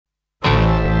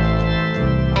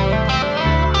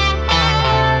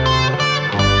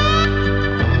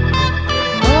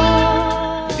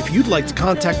like to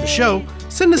contact the show,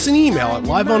 send us an email at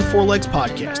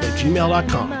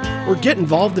liveonfourlegspodcast@gmail.com or get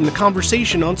involved in the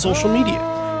conversation on social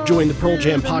media. Join the Pearl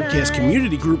Jam Podcast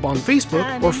community group on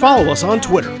Facebook or follow us on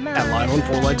Twitter at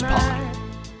liveonfourlegspod.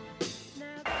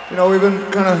 You know, we've been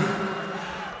kind of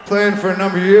playing for a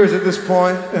number of years at this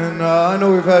point, and I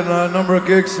know we've had a number of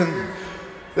gigs in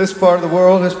this part of the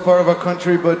world, this part of our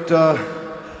country, but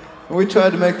we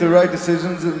tried to make the right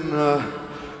decisions in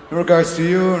regards to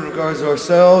you, in regards to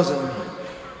ourselves, and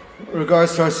in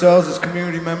regards to ourselves as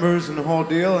community members and the whole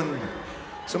deal. And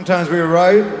sometimes we were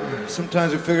right,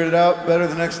 sometimes we figured it out better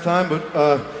the next time, but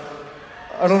I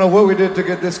don't know what we did to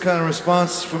get this kind of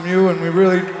response from you, and we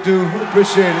really do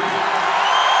appreciate it.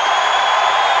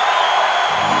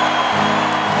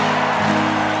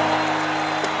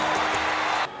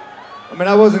 I mean,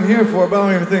 I wasn't here for it, but I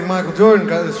don't even think Michael Jordan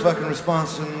got this fucking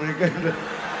response when he came to...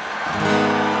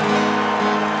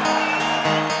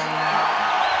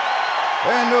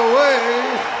 And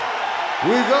away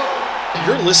we go.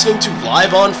 You're listening to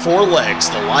Live on Four Legs,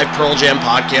 the live Pearl Jam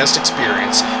podcast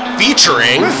experience,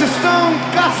 featuring... Mr. Stone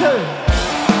Gossard.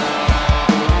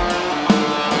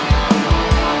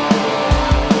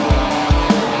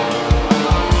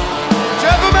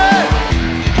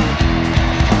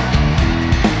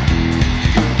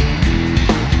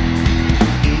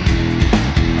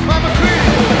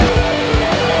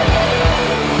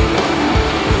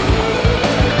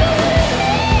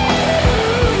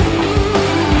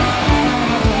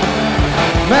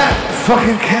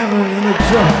 Fucking Cameron in the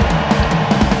drum.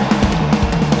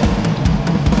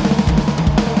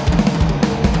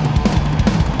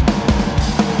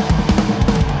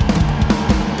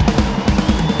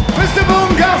 Mr. Boom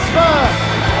Gasper.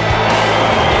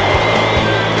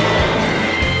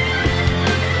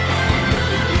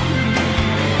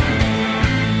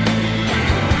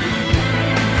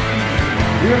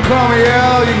 You can call me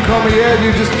Al, you can call me Ed,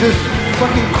 you just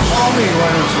fucking call me,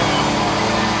 why don't you?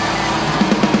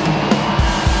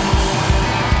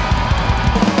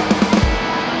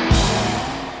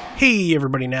 Hey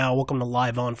everybody now, welcome to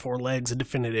Live on Four Legs, a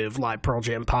definitive live Pearl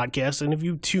Jam podcast, and if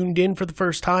you tuned in for the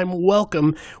first time,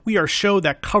 welcome. We are a show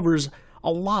that covers a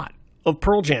lot of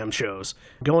Pearl Jam shows,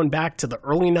 going back to the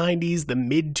early 90s, the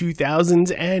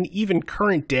mid-2000s, and even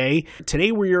current day.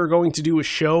 Today we are going to do a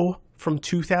show from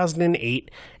 2008,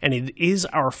 and it is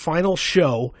our final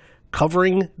show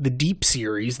covering the Deep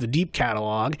series, the Deep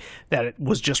catalog, that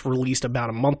was just released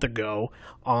about a month ago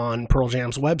on Pearl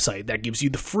Jam's website. That gives you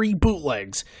the free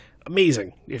bootlegs.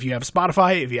 Amazing. If you have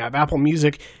Spotify, if you have Apple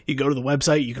Music, you go to the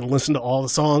website, you can listen to all the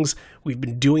songs. We've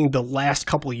been doing the last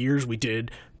couple of years. We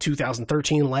did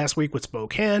 2013 last week with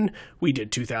Spokane. We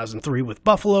did 2003 with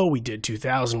Buffalo. We did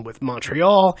 2000 with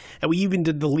Montreal. And we even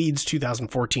did the Leeds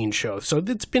 2014 show. So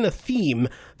it's been a theme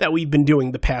that we've been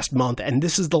doing the past month. And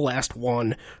this is the last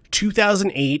one,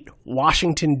 2008,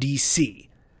 Washington,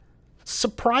 D.C.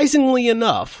 Surprisingly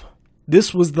enough,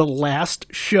 this was the last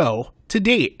show to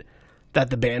date that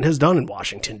the band has done in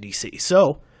Washington, D.C.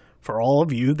 So, for all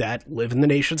of you that live in the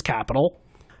nation's capital,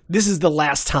 this is the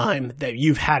last time that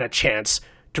you've had a chance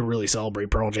to really celebrate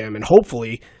Pearl Jam, and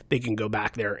hopefully they can go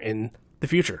back there in the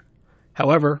future.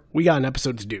 However, we got an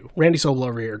episode to do. Randy Sobel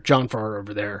over here, John Farr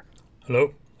over there.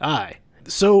 Hello. Hi.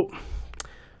 So,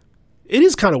 it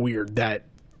is kind of weird that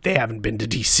they haven't been to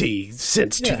D.C.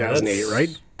 since 2008,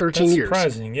 right? 13 years.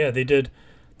 Surprising. Yeah, they did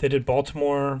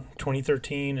Baltimore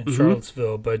 2013 and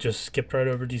Charlottesville, but just skipped right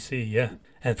over DC. Yeah,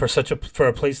 and for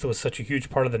a place that was such a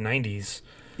huge part of the 90s.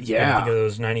 Yeah, I think of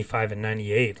those 95 and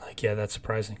 98. Like, yeah, that's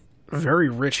surprising. Very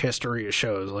rich history of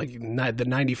shows. Like the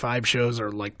 95 shows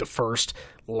are like the first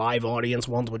live audience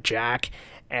ones with Jack,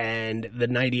 and the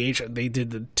 98 they did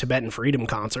the Tibetan Freedom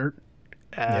concert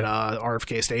at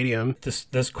RFK Stadium.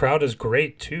 This crowd is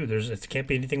great too. It can't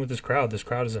be anything with this crowd. This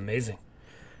crowd is amazing.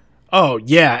 Oh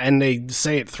yeah, and they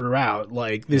say it throughout.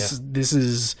 Like this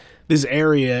is this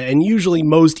area, and usually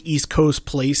most East Coast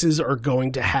places are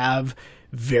going to have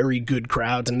very good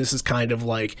crowds, and this is kind of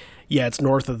like, yeah, it's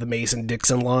north of the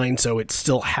Mason-Dixon line, so it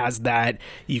still has that.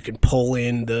 You can pull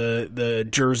in the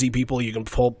Jersey people, you can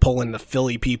pull in the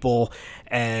Philly people,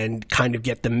 and kind of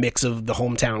get the mix of the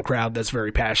hometown crowd that's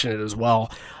very passionate as well.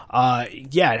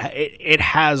 It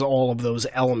has all of those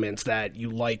elements that you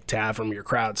like to have from your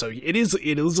crowd, so it is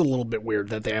a little bit weird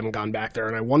that they haven't gone back there,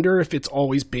 and I wonder if it's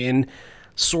always been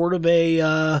sort of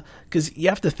a, because you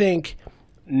have to think,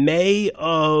 May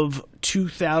of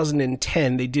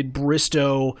 2010, they did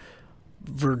Bristow,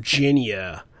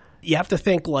 Virginia. You have to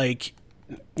think like,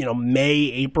 May,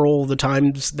 April, the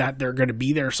times that they're going to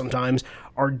be there sometimes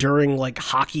are during like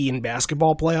hockey and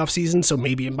basketball playoff season. So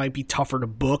maybe it might be tougher to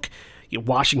book,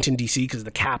 Washington, D.C., because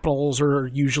the Capitals are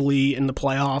usually in the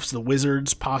playoffs, the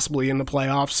Wizards possibly in the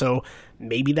playoffs, so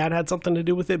maybe that had something to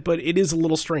do with it, but it is a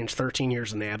little strange, 13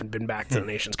 years and they haven't been back to the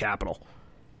nation's capital.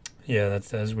 Yeah,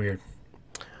 that's weird.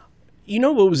 You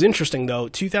know what was interesting, though?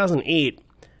 2008,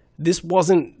 this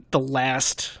wasn't the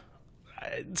last,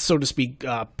 so to speak,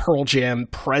 Pearl Jam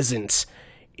presence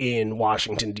in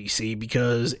Washington, D.C.,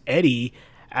 because Eddie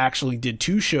actually did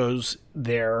 2 shows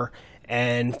there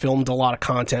and filmed a lot of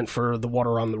content for the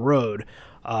Water on the Road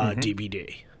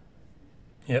DVD.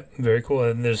 Yep, very cool.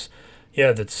 And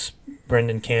that's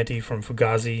Brendan Canty from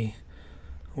Fugazi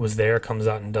was there, comes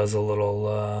out and does a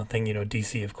little thing.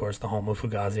 DC, of course, the home of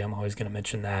Fugazi. I'm always going to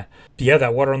mention that. But yeah,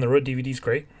 that Water on the Road DVD is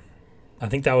great. I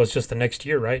think that was just the next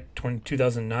year, right?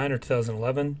 2009 or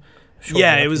 2011?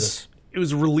 Yeah, it was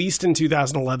released in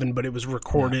 2011, but it was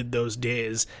recorded those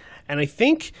days. And I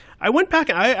think I went back,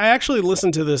 I actually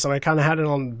listened to this and I kind of had it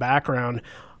on the background.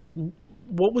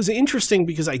 What was interesting,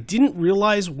 because I didn't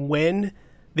realize when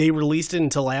they released it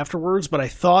until afterwards, but I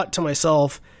thought to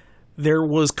myself, there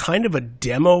was kind of a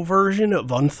demo version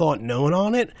of Unthought Known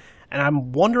on it. And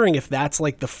I'm wondering if that's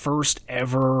like the first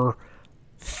ever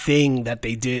thing that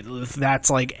they did, if that's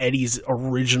like Eddie's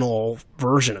original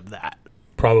version of that.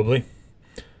 Probably.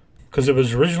 Because it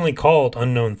was originally called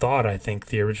Unknown Thought, I think,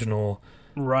 the original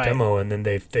demo, and then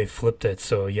they flipped it.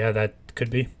 So yeah, that could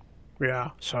be.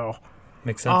 Yeah, so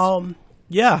makes sense.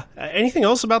 Yeah. Anything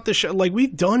else about this show? Like,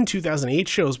 we've done 2008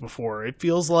 shows before. It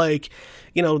feels like,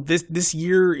 this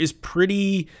year is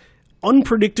pretty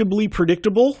unpredictably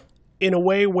predictable in a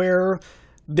way where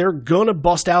they're gonna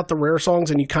bust out the rare songs,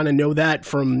 and you kind of know that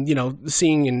from,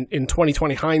 seeing in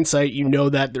 2020 hindsight.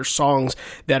 That there's songs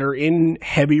that are in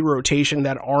heavy rotation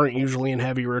that aren't usually in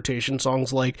heavy rotation,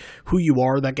 songs like Who You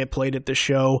Are that get played at the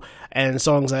show, and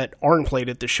songs that aren't played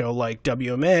at the show like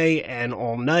WMA and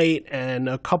All Night, and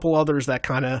a couple others that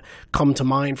kind of come to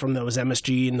mind from those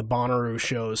MSG and the Bonnaroo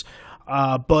shows.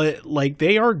 But like,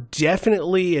 they are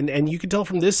definitely, and you can tell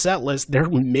from this set list, they're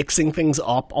mixing things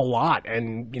up a lot,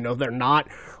 and they're not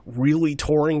really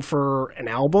touring for an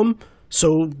album,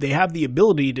 so they have the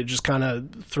ability to just kind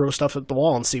of throw stuff at the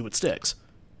wall and see what sticks.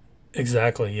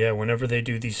 Exactly. Yeah. Whenever they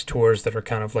do these tours that are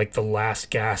kind of like the last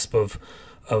gasp of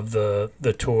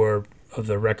the tour of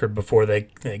the record before they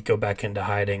go back into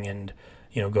hiding and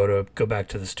go back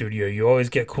to the studio, you always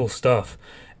get cool stuff.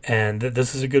 And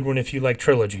this is a good one if you like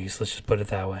trilogies. Let's just put it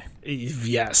that way.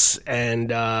 Yes,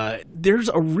 and there's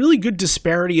a really good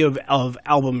disparity of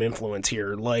album influence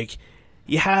here. Like,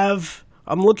 you have,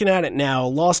 I'm looking at it now,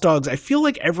 Lost Dogs. I feel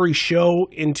like every show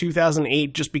in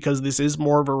 2008, just because this is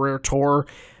more of a rare tour,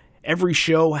 every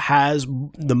show has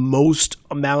the most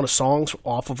amount of songs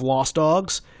off of Lost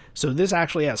Dogs. So this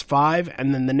actually has 5,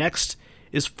 and then the next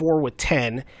is 4 with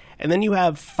 10. And then you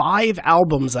have 5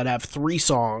 albums that have 3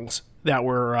 songs that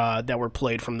were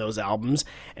played from those albums,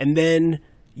 and then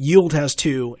Yield has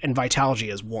 2 and Vitalogy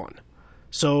has 1.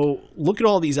 So look at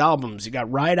all these albums. You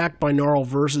got Riot Act by Gnarl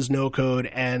versus No Code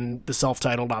and the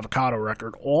self-titled Avocado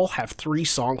record all have 3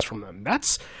 songs from them.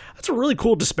 That's a really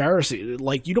cool disparity.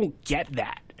 Like, you don't get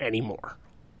that anymore.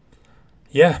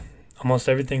 Yeah, almost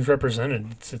everything's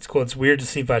represented. It's cool. It's weird to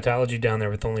see Vitalogy down there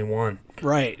with only 1.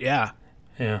 Right, yeah.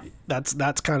 Yeah. That's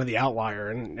kind of the outlier,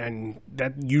 and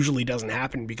that usually doesn't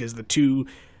happen because the 2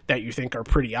 that you think are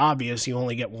pretty obvious, you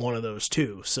only get 1 of those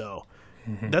 2. So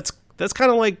that's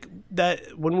kind of like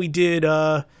that when we did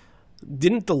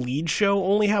didn't the lead show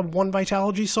only have 1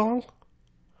 Vitalogy song?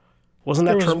 Wasn't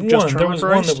that there was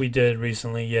one that we did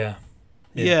recently, yeah.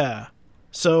 Yeah.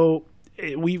 So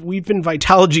we've been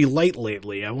Vitalogy light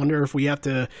lately. I wonder if we have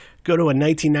to go to a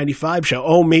 1995 show.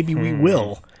 Oh, maybe we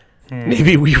will.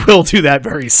 Maybe we will do that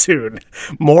very soon.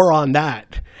 More on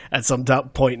that at some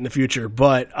point in the future.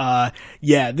 But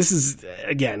yeah, this is,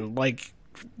 again, like,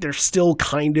 they're still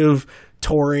kind of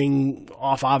touring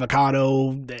off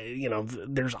Avocado.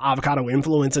 There's Avocado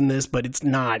influence in this, but it's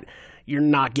not. You're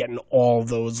not getting all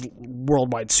those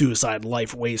Worldwide Suicide,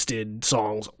 Life Wasted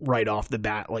songs right off the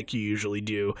bat like you usually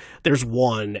do. There's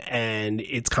one, and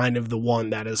it's kind of the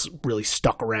one that has really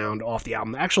stuck around off the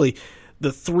album. Actually,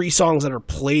 the 3 songs that are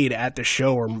played at the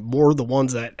show are more the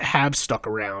ones that have stuck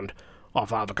around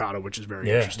off Avocado, which is very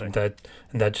interesting.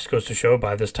 And that just goes to show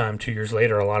by this time, 2 years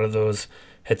later, a lot of those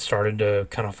had started to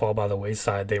kind of fall by the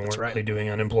wayside. They weren't really doing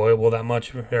Unemployable that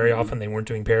much very often. They weren't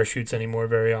doing Parachutes anymore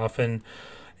very often.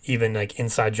 Even like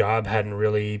Inside Job hadn't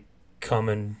really come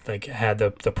and like had the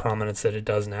prominence that it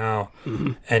does now.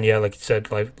 And yeah, like you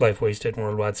said, Life Wasted and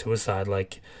Worldwide Suicide,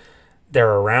 like, they're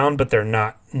around, but they're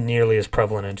not nearly as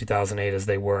prevalent in 2008 as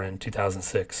they were in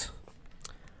 2006.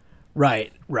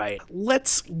 Right.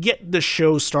 Let's get the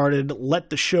show started, let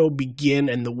the show begin,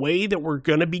 and the way that we're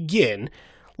going to begin,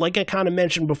 like I kind of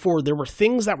mentioned before, there were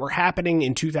things that were happening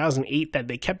in 2008 that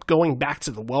they kept going back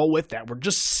to the well with, that were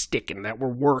just sticking, that were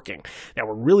working, that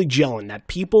were really gelling, that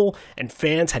people and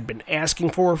fans had been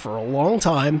asking for a long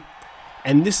time.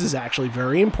 And this is actually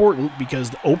very important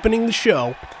because opening the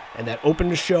show, and that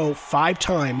opened the show 5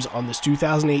 times on this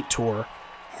 2008 tour,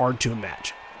 Hard to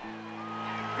Imagine.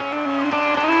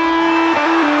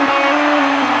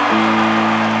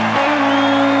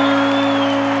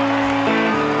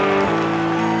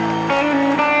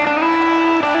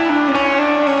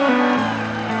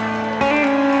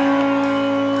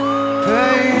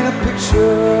 Paint a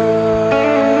picture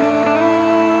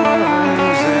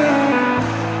using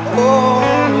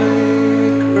only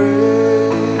gray.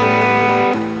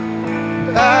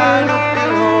 Line up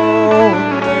below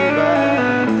and lay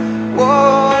back,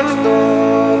 watch the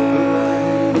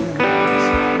flames.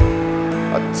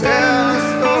 I'll tell a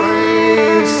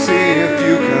story, see if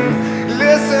you can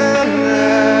listen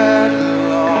that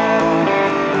long.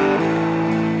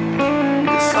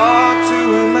 It's hard to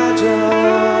imagine.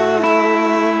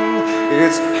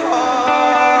 It's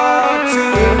hard to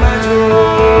imagine.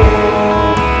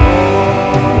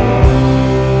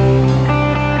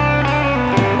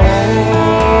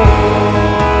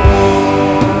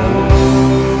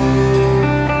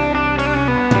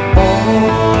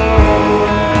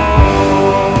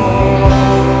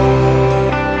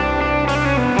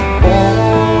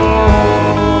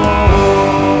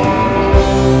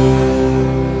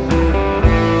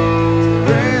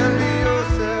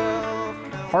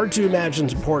 Hard to Imagine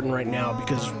is important right now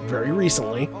because very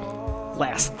recently,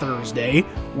 last Thursday,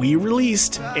 we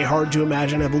released a Hard to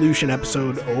Imagine Evolution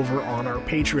episode over on our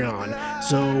Patreon.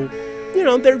 So, you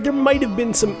know, there might have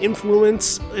been some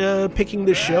influence picking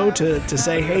this show to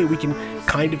say, hey, we can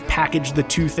kind of package the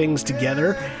two things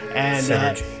together.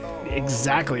 And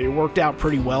exactly, it worked out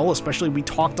pretty well, especially we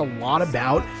talked a lot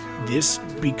about this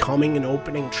becoming an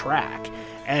opening track.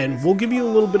 And we'll give you a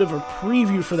little bit of a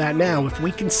preview for that now. If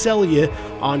we can sell you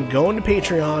on going to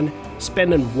Patreon,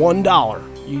 spending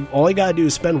 $1, all you gotta do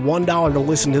is spend $1 to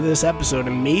listen to this episode,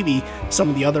 and maybe some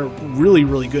of the other really,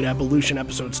 really good Evolution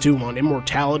episodes too, on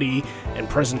Immortality and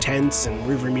Present Tense and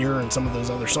Rearview Mirror and some of those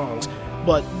other songs.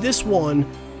 But this one,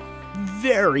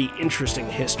 very interesting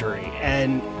history,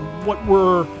 and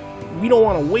we don't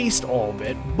want to waste all of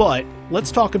it, but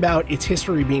let's talk about its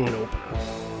history being an opener.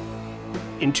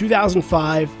 In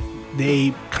 2005,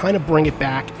 they kind of bring it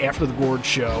back after the Gorge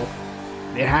show.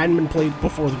 It hadn't been played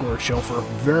before the Gorge show for a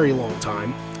very long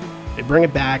time. They bring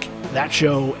it back. That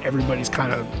show, everybody's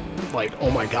kind of like,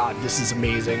 oh my god, this is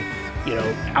amazing. You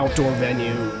know, outdoor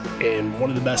venue in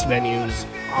one of the best venues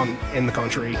in the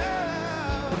country.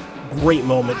 Great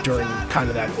moment during kind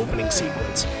of that opening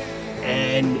sequence.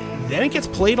 And then it gets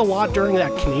played a lot during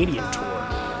that Canadian tour.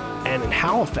 And in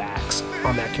Halifax,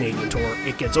 on that Canadian tour,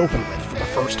 it gets opened with for the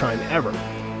first time ever.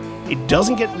 It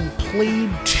doesn't get played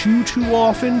too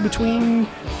often between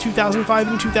 2005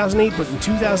 and 2008, but in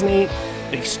 2008,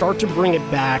 they start to bring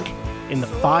it back. In the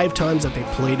 5 times that they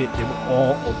played it, they were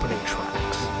all opening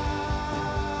tracks.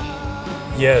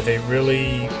 Yeah, they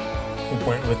really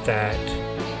went with that.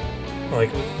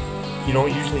 Like, you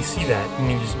don't usually see that. I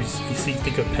mean,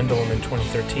 think of Pendulum in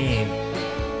 2013,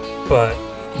 but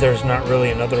there's not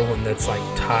really another one that's like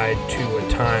tied to a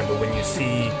time. But when you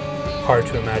see Hard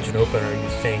to Imagine opener, you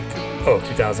think, oh,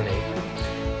 2008.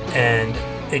 And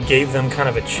it gave them kind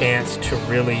of a chance to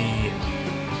really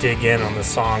dig in on the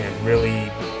song and really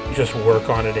just work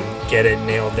on it and get it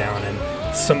nailed down. And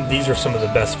these are some of the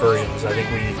best versions. I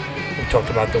think we talked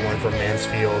about the one from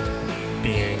Mansfield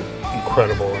being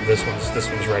incredible, and this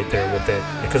one's right there with it,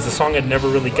 because the song had never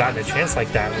really gotten a chance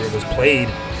like that, where it was played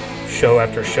show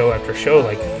after show after show,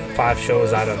 like 5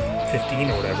 shows out of 15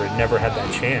 or whatever. It never had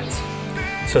that chance.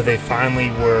 So they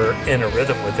finally were in a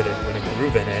rhythm with it and in a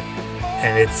groove in it,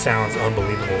 and it sounds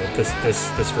unbelievable.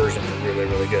 This version is really,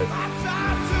 really good.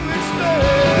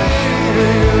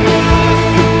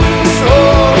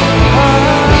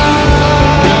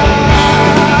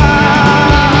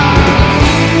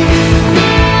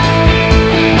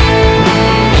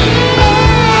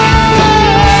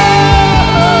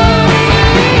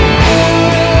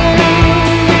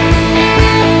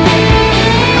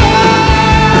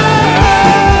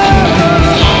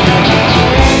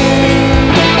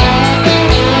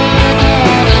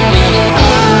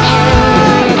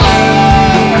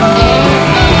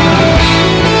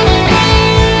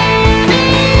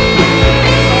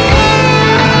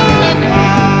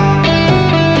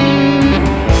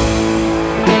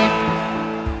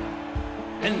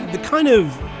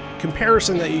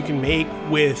 comparison that you can make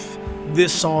with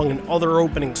this song and other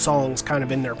opening songs kind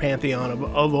of in their pantheon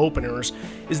of openers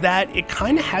is that it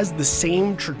kind of has the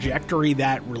same trajectory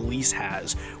that Release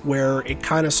has, where it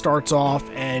kind of starts off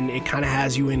and it kind of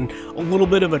has you in a little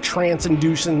bit of a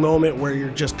trance-inducing moment where you're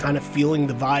just kind of feeling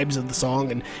the vibes of the song,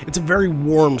 and it's a very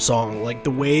warm song. Like,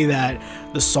 the way that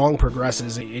the song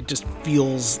progresses, it just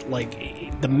feels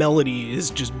like the melody is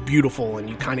just beautiful and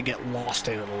you kind of get lost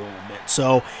in it a little bit.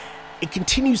 So it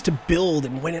continues to build,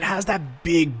 and when it has that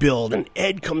big build and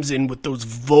Ed comes in with those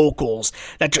vocals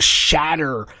that just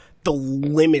shatter the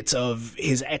limits of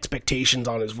his expectations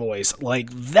on his voice,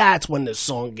 like, that's when this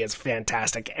song gets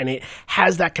fantastic. And it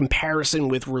has that comparison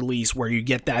with Release where you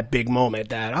get that big moment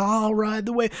that I'll ride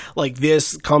the wave, like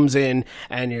this comes in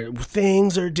and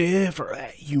things are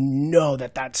different. You know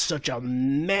that that's such a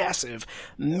massive,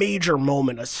 major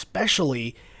moment,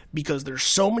 especially because there's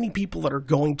so many people that are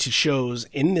going to shows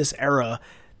in this era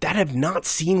that have not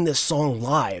seen this song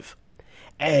live.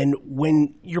 And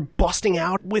when you're busting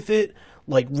out with it,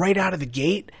 like right out of the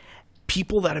gate,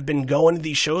 people that have been going to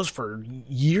these shows for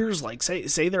years, like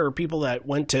say there are people that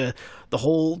went to the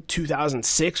whole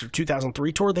 2006 or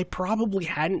 2003 tour, they probably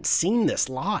hadn't seen this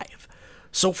live.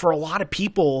 So for a lot of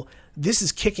people, this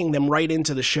is kicking them right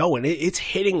into the show, and it's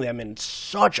hitting them in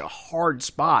such a hard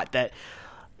spot that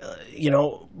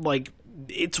like,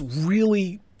 it's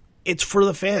for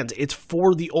the fans. It's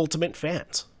for the ultimate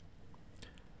fans.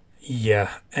 Yeah,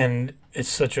 and it's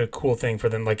such a cool thing for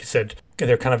them. Like you said,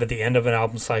 they're kind of at the end of an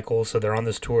album cycle, so they're on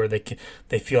this tour. They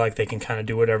feel like they can kind of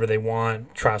do whatever they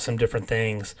want, try some different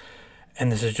things,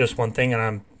 and this is just one thing.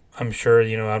 And I'm sure, I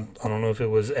don't know if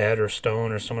it was Ed or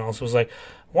Stone or someone else was like,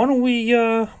 why don't we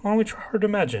try Hard to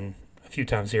Imagine a few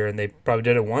times here? And they probably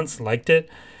did it once, liked it,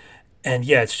 and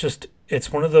yeah, it's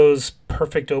one of those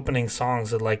perfect opening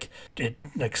songs that it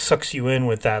sucks you in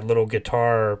with that little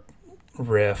guitar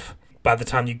riff. By the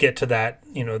time you get to that,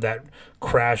 that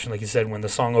crash, and like you said, when the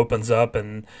song opens up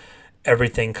and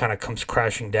everything kind of comes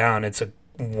crashing down, it's a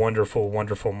wonderful,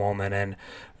 wonderful moment and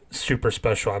super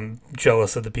special. I'm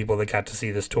jealous of the people that got to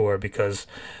see this tour, because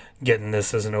getting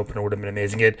this as an opener would have been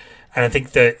amazing. And I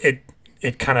think that it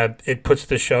puts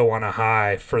the show on a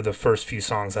high for the first few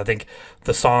songs. I think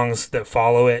the songs that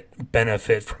follow it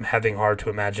benefit from having Hard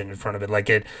to Imagine in front of it. Like,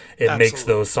 it makes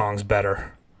those songs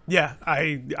better. Yeah,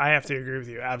 I have to agree with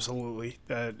you, absolutely.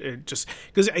 It just,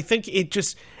 because I think it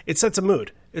sets a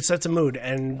mood. It sets a mood,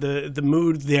 and the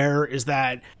mood there is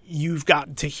that you've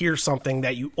got to hear something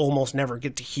that you almost never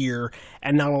get to hear,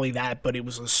 and not only that, but it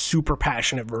was a super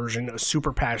passionate version, a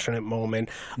super passionate moment.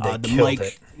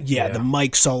 The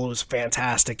mic solo is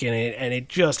fantastic in it, and it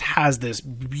just has this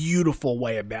beautiful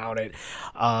way about it.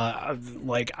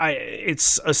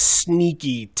 It's a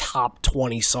sneaky top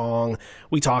 20 song.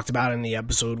 We talked about it in the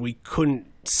episode. We couldn't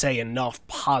say enough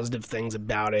positive things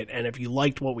about it, and if you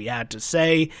liked what we had to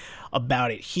say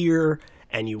about it here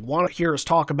and you want to hear us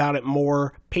talk about it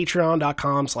more,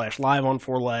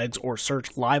 patreon.com/liveon4legs, or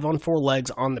search Live on 4 Legs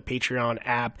on the Patreon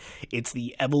app. It's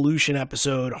the Evolution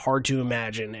episode, Hard to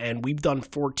Imagine, and we've done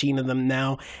 14 of them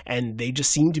now, and they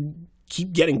just seem to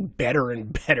keep getting better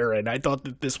and better. And I thought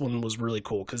that this one was really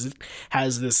cool because it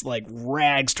has this like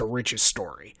rags to riches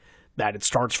story, that it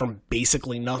starts from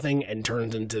basically nothing and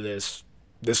turns into this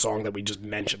song that we just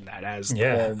mentioned that has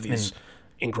all these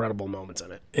incredible moments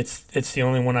in it. It's the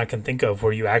only one I can think of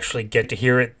where you actually get to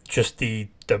hear it, just the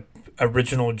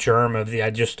original germ of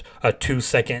just a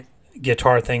 2-second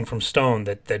guitar thing from Stone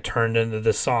that turned into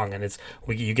this song, and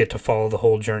you get to follow the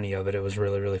whole journey of it. It was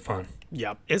really, really fun.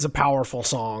 Yep, it's a powerful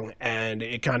song, and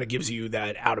it kind of gives you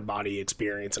that out-of-body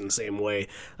experience in the same way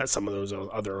that some of those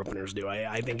other openers do.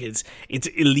 I think it's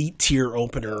elite tier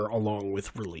opener along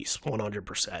with Release,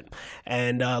 100%.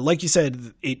 And like you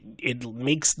said, it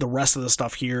makes the rest of the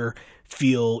stuff here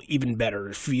feel even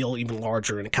better, feel even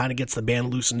larger, and it kind of gets the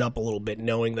band loosened up a little bit,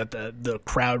 knowing that the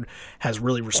crowd has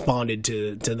really responded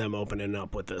to them opening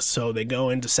up with this. So they go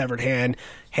into Severed Hand,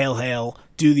 Hail Hail,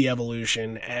 do the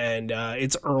Evolution, and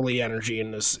it's early energy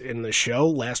in the show.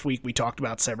 Last week we talked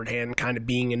about Severed Hand kind of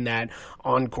being in that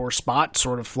encore spot,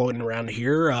 sort of floating around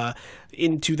here.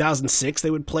 In 2006,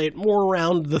 they would play it more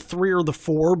around the 3 or the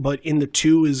 4, but in the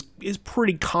 2 is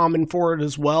pretty common for it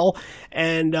as well.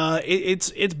 And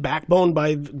it's backboned by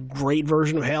a great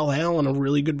version of Hail Hail and a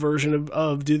really good version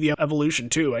of Do the Evolution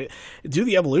too. Do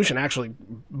the Evolution actually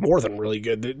more than really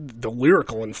good. The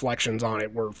lyrical inflections on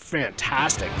it were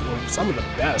fantastic. Some of the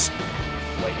best,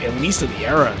 like at least of the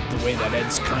era. The way that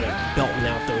Ed's kind of belting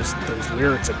out those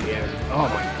lyrics at the end. Oh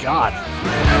my God. Oh,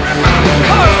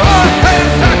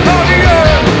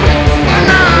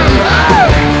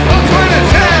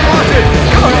 2010 was it?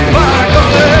 Come back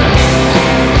on it.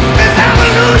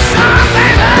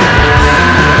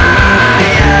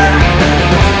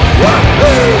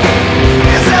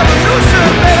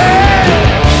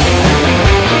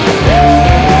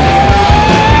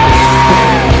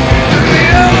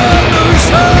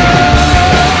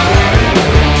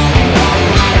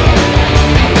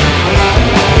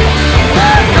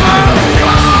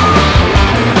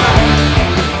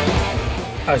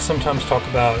 guys sometimes talk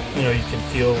about, you can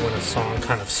feel when a song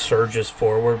kind of surges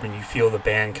forward, when you feel the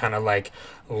band kind of like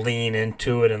lean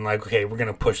into it and like, okay, we're going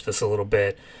to push this a little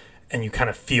bit, and you kind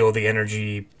of feel the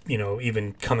energy,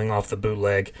 even coming off the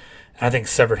bootleg. And I think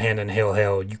Severed Hand and Hail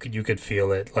Hail, you could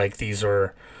feel it. Like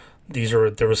there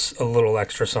was a little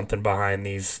extra something behind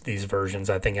these versions,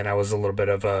 I think, and that was a little bit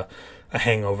of a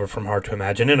hangover from Hard to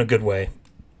Imagine in a good way.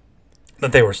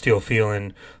 But they were still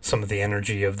feeling some of the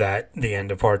energy of the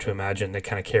end of Hard to Imagine that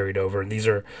kind of carried over. And these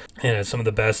are some of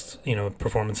the best,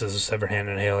 performances of Severed Hand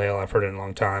and Hail Hail I've heard in a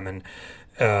long time. And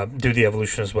Do the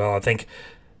Evolution as well. I think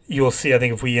you'll see,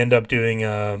 if we end up doing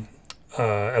a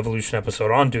Evolution episode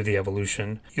on Do the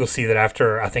Evolution, you'll see that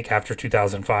after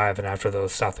 2005 and after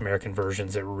those South American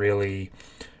versions, it really,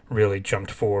 really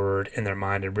jumped forward in their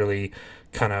mind and really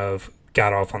kind of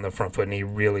got off on the front foot, and he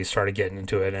really started getting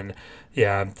into it. And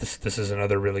yeah, this is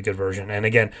another really good version. And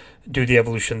again, Do the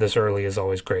Evolution this early is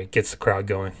always great. Gets the crowd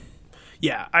going.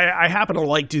 Yeah, I happen to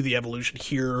like Do the Evolution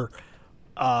here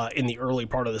in the early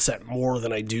part of the set more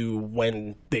than I do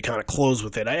when they kind of close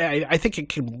with it. I think it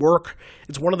can work.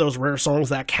 It's one of those rare songs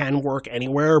that can work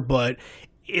anywhere, but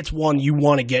it's one you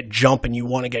want to get jumping, you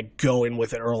want to get going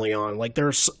with it early on. Like,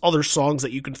 there's other songs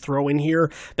that you can throw in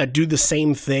here that do the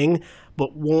same thing,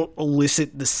 but won't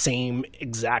elicit the same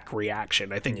exact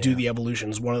reaction. I think Do the Evolution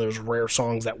is one of those rare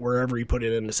songs that wherever you put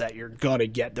it in the set, you're going to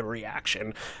get the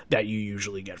reaction that you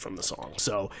usually get from the song.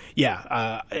 So,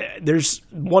 yeah, there's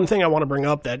one thing I want to bring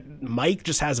up, that Mike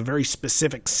just has a very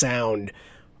specific sound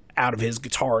out of his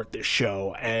guitar at this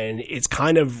show, and it's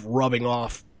kind of rubbing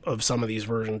off of some of these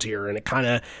versions here, and it kind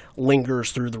of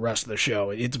lingers through the rest of the show.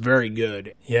 It's very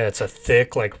good. Yeah, it's a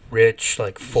thick, like rich,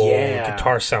 like full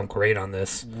guitars sound great on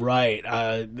this. Right.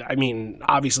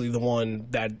 Obviously the one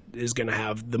that is going to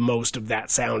have the most of that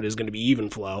sound is going to be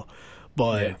Even Flow,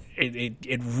 but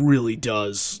it really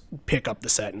does pick up the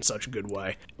set in such a good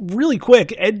way. Really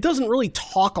quick, Ed doesn't really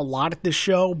talk a lot at this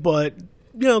show, but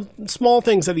small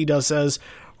things that he does says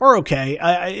are okay.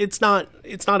 It's not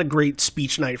a great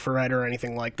speech night for Ed or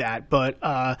anything like that, but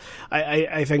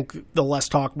I think the less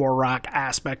talk, more rock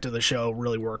aspect of the show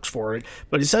really works for it.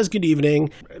 But it says, good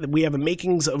evening. We have a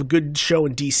makings of a good show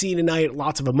in DC tonight.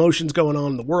 Lots of emotions going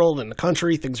on in the world and the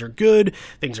country. Things are good.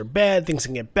 Things are bad. Things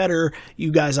can get better.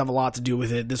 You guys have a lot to do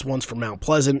with it. This one's from Mount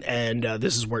Pleasant, and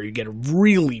this is where you get a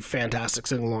really fantastic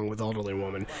sing-along with Elderly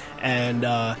Woman. And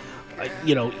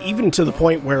even to the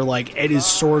point where, like, Ed is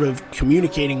sort of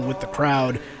communicating with the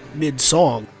crowd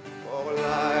mid-song. All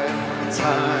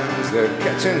times they're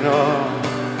catching up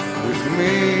with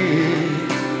me.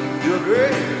 You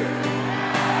agree?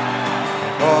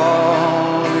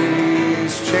 All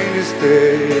these changes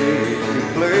taking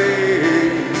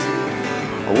place.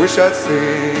 I wish I'd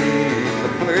seen the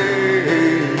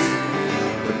place,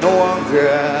 but no one's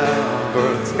ever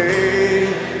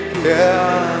taken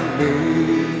me.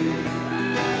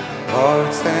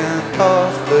 Hearts and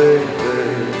thoughts,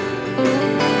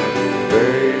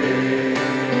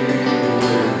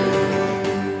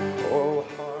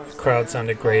 The crowd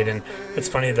sounded great, and it's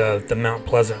funny the Mount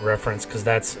Pleasant reference, because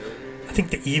I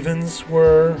think the Evens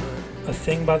were a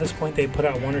thing by this point. They put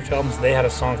out one or two albums. They had a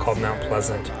song called Mount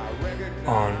Pleasant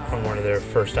on one of their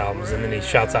first albums, and then he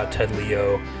shouts out Ted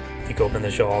Leo. I think opened the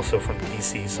show also from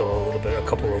DC, so a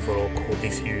couple of little cool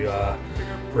DC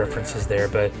references there,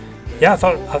 but. Yeah, I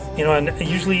thought, and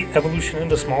usually Evolution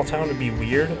into Small Town would be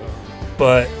weird,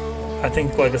 but I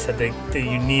think, like I said,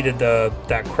 you needed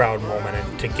that crowd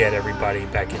moment to get everybody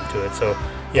back into it. So,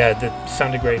 yeah, that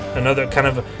sounded great. Another kind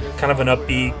of an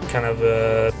upbeat, kind of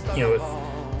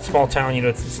Small Town.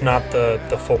 It's not the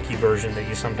folky version that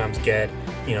you sometimes get,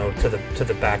 to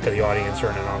the back of the audience or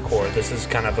in an encore. This is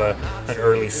kind of an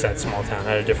early set Small Town.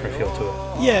 Had a different feel to it.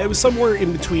 Yeah, it was somewhere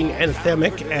in between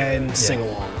anthemic and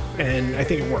sing-along. And I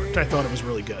think it worked. I thought it was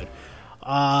really good.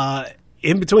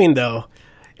 In between, though,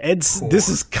 this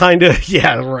is kind of,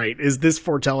 is this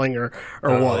foretelling or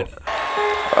what?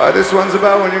 This one's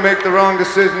about when you make the wrong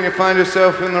decision, you find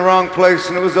yourself in the wrong place,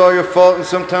 and it was all your fault, and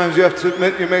sometimes you have to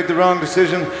admit you made the wrong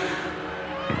decision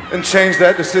and change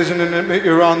that decision and admit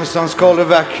you're wrong. This song's called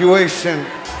Evacuation.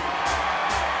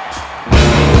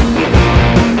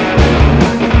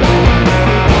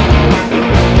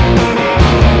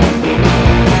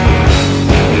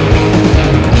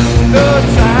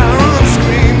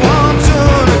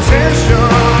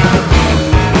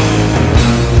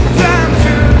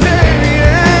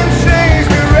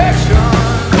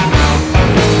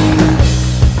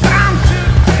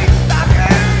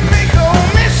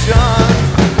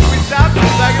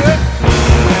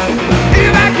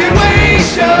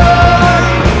 Evacuation!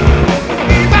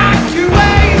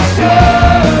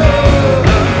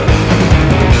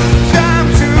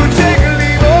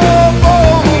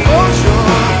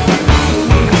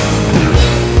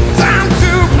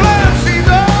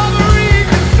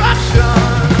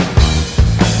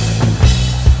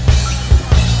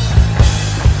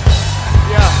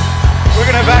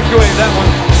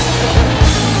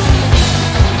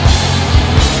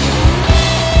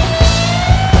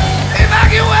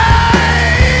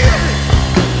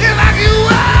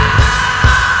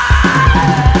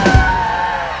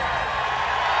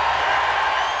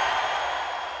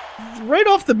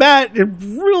 the bat, it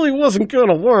really wasn't going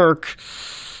to work.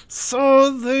 So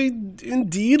they,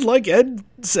 indeed, like Ed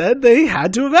said, they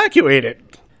had to evacuate it.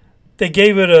 They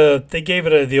gave it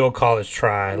the old college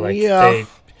try. Like, yeah.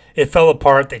 It fell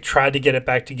apart. They tried to get it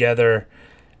back together,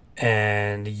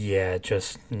 and yeah,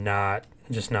 just not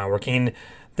working.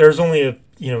 There's only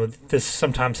this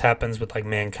sometimes happens with like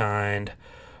Mankind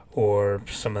or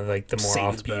some of like the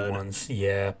more offbeat ones.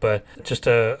 Yeah, but just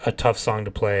a tough song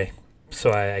to play.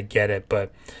 So I get it,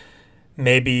 but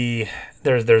maybe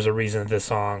there's a reason this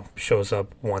song shows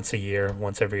up once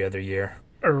every other year.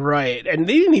 Right, and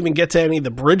they didn't even get to any of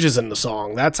the bridges in the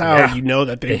song. That's how you know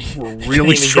that they were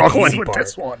really struggling with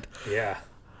this one. Yeah.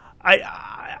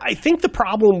 I think the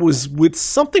problem was with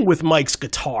something with Mike's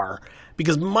guitar,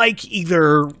 because Mike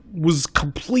either was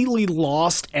completely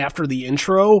lost after the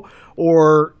intro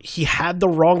or he had the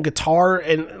wrong guitar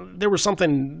and there was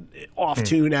something off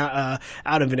tune out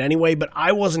of it anyway, but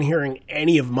I wasn't hearing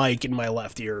any of Mike in my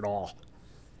left ear at all.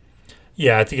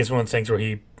 Yeah, I think it's one of the things where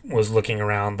he was looking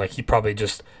around, like he probably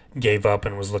just gave up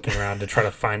and was looking around to try to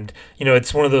find,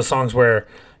 it's one of those songs where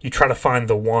you try to find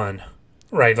the one,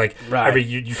 right? Like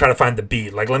you try to find the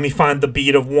beat, like let me find the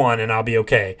beat of one and I'll be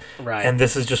okay. Right. And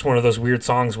this is just one of those weird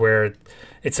songs where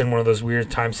it's in one of those weird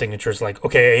time signatures, like,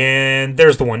 okay, and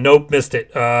there's the one. Nope, missed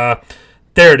it. There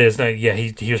it is. No, yeah,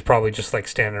 he was probably just like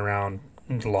standing around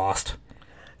lost.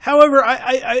 However,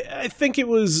 I think it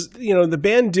was, the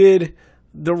band did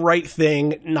the right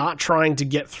thing, not trying to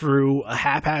get through a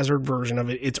haphazard version of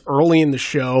it. It's early in the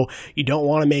show. You don't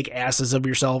want to make asses of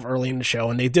yourself early in the show,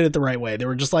 and they did it the right way. They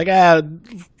were just like,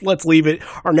 let's leave it.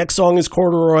 Our next song is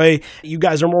Corduroy. You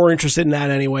guys are more interested in that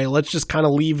anyway. Let's just kind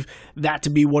of leave that to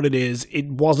be what it is. It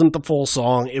wasn't the full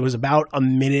song. It was about a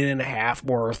minute and a half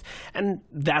worth, and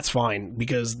that's fine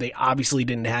because they obviously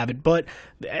didn't have it. But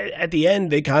at the end,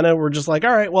 they kind of were just like,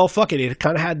 all right, well, fuck it. It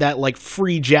kind of had that like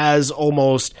free jazz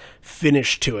almost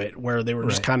finish to it where they were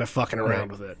just kind of fucking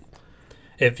around with it.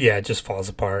 It just falls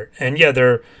apart. And yeah,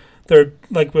 they're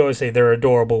like we always say, they're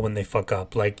adorable when they fuck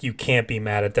up. Like you can't be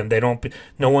mad at them.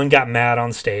 No one got mad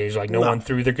on stage. Like no one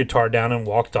threw their guitar down and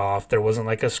walked off. There wasn't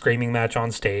like a screaming match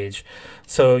on stage.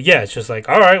 So yeah, it's just like,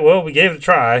 all right, well, we gave it a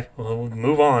try. We'll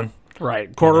move on.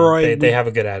 Right. Corduroy. They have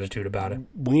a good attitude about it.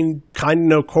 We kind of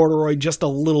know Corduroy just a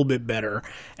little bit better.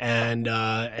 And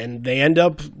they end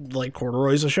up like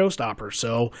Corduroy's a showstopper.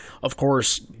 So, of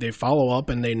course, they follow up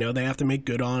and they know they have to make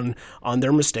good on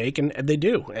their mistake. And they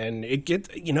do. And it gets,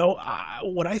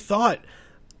 what I thought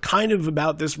kind of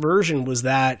about this version was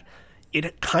that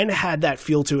it kind of had that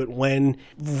feel to it when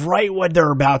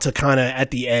they're about to kind of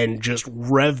at the end just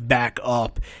rev back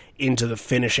up into the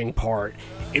finishing part.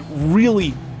 It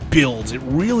really builds. It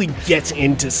really gets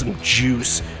into some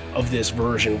juice of this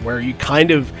version where you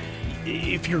kind of,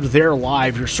 if you're there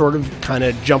live, you're sort of kind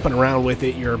of jumping around with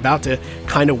it. You're about to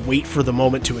kind of wait for the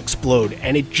moment to explode.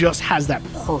 And it just has that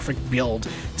perfect build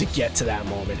to get to that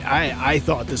moment. I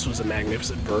thought this was a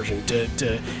magnificent version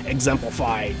to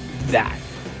exemplify that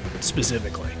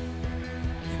specifically.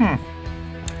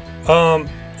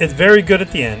 It's very good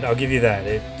at the end. I'll give you that.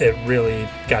 It really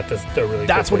got this.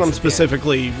 That's what I'm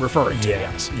specifically referring to.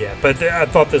 Yes. Yeah. But I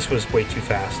thought this was way too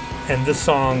fast. And this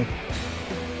song,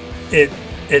 it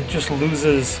just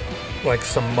loses like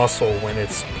some muscle when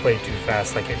it's played too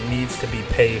fast. Like it needs to be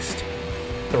paced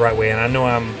the right way. And I know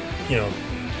I'm,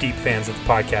 deep fans of the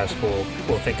podcast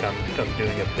will think I'm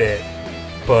doing a bit,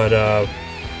 but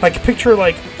like picture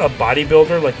like a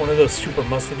bodybuilder, like one of those super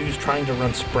muscle dudes trying to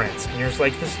run sprints, and you're just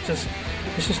like,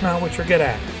 this is not what you're good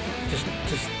at. Just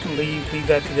leave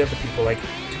that to the other people. Like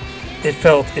it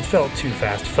felt too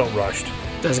fast. It felt rushed.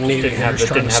 Didn't have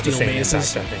the same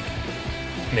impact, I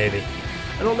think. Maybe.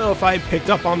 I don't know if I picked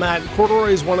up on that.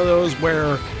 Corduroy is one of those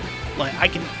where like I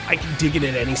can dig it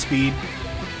at any speed.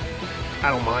 I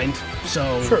don't mind.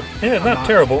 So sure. Yeah, not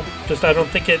terrible. Just I don't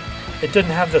think it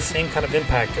doesn't have the same kind of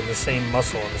impact and the same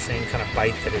muscle and the same kind of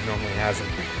bite that it normally has. And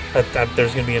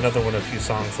there's going to be another one, a few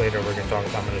songs later I'm going to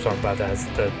talk about that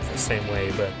the same way.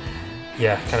 But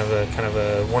yeah, kind of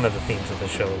a one of the themes of the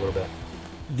show a little bit.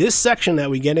 This section that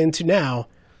we get into now,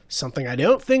 something I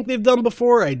don't think they've done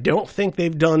before. I don't think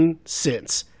they've done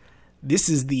since. This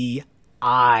is the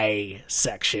I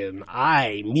section.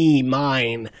 I, me,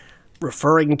 mine,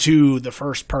 referring to the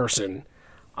first person.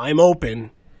 I'm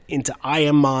open into I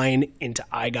am mine into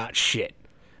I got shit.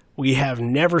 We have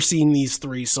never seen these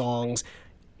three songs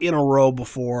in a row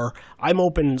before. I'm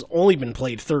Open's only been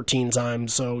played 13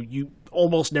 times, so you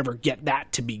almost never get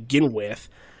that to begin with.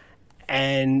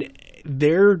 And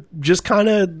they're just kind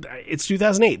of, it's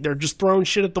 2008. They're just throwing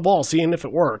shit at the wall, seeing if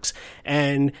it works.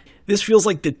 And this feels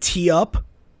like the tee up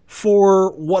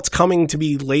for what's coming to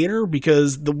be later,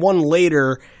 because the one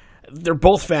later, they're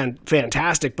both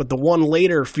fantastic, but the one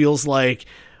later feels like,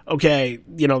 okay,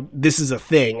 this is a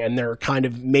thing, and they're kind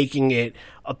of making it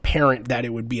apparent that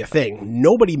it would be a thing.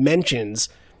 Nobody mentions,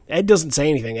 Ed doesn't say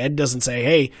anything. Ed doesn't say,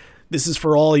 hey, this is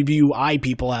for all of you I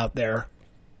people out there.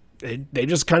 They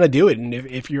just kind of do it, and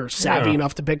if you're savvy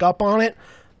enough to pick up on it,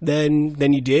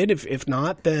 then you did. If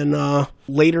not, then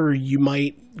later you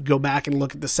might go back and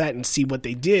look at the set and see what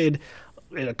they did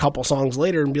in a couple songs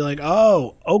later and be like,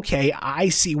 oh, okay, I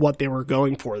see what they were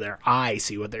going for there. I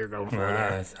see what they were going for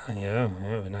there.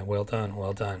 Yeah, well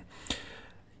done.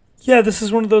 Yeah, this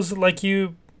is one of those, like,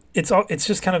 it's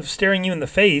just kind of staring you in the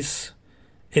face.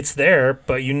 It's there,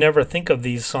 but you never think of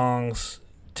these songs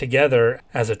together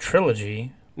as a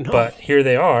trilogy. No. But here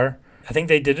they are. I think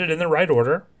they did it in the right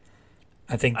order.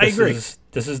 I think this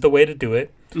is the way to do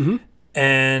it. Mm-hmm.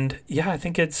 And yeah, I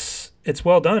think it's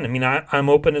well done. I mean, I'm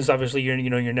Open is obviously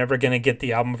you're never gonna get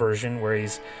the album version where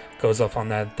he's goes off on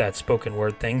that spoken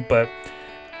word thing, but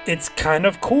it's kind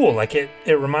of cool. Like it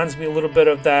reminds me a little bit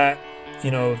of that,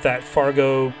 that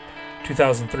Fargo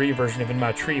 2003 version of In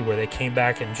My Tree, where they came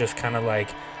back and just kind of like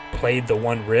played the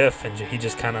one riff and he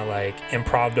just kind of like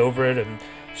improv'd over it and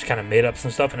just kind of made up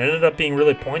some stuff, and it ended up being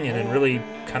really poignant and really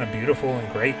kind of beautiful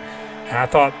and great. And I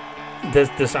thought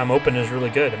this I'm Open is really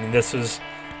good. I mean,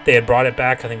 they had brought it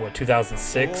back, I think,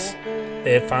 2006?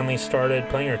 They had finally started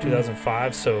playing, or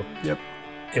 2005, so yep.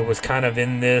 It was kind of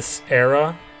in this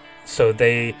era. So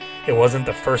it wasn't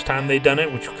the first time they'd done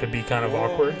it, which could be kind of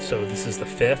awkward, so this is the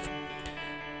fifth.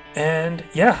 And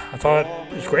yeah, I thought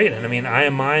it was great. And I mean, I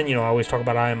Am Mine, I always talk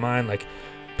about I Am Mine, like,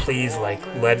 please, like,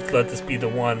 let this be the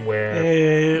one where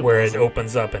it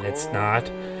opens up, and it's not.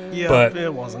 Yeah, but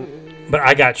it wasn't. But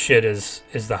I Got Shit is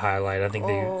the highlight. I think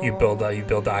you build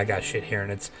the I Got Shit here,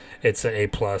 and it's an A+,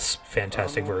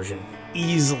 fantastic version.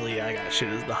 Easily, I Got Shit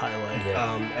is the highlight.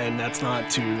 Yeah. And that's not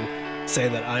to say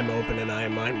that I'm Open and I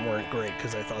Am Mine weren't great,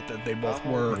 because I thought that they both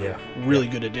were really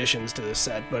good additions to the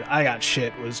set. But I Got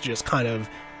Shit was just kind of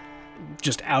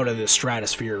just out of the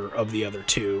stratosphere of the other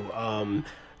two.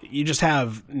 You just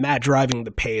have Matt driving the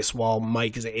pace while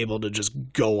Mike is able to just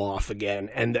go off again.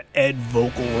 And the Ed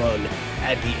vocal run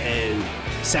at the end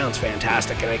sounds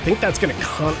fantastic. And I think that's going to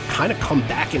kind of come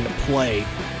back into play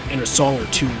in a song or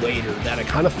two later, that I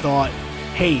kind of thought,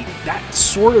 hey, that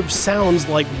sort of sounds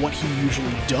like what he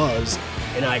usually does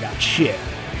in I Got Shit.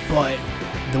 But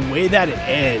the way that it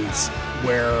ends,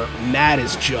 where Matt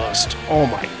is just, oh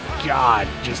my God,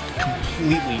 just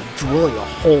completely drilling a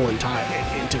hole into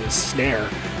his snare.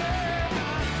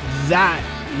 That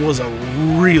was a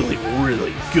really,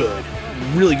 really good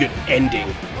ending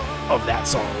of that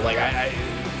song. Like,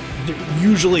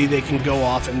 usually they can go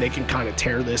off and they can kind of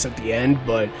tear this at the end,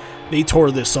 but they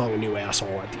tore this song a new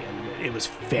asshole at the end of it. It was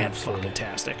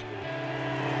fantastic.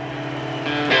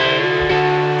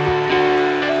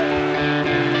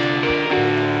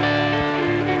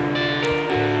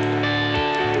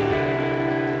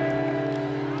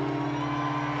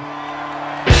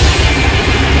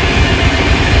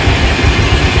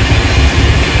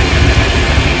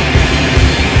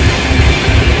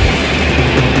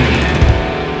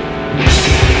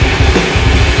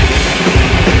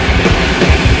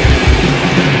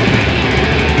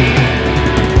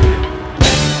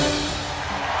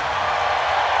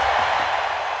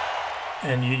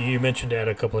 And you mentioned Ed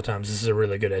a couple of times. This is a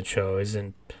really good Ed show.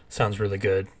 Sounds really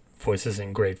good. Voice is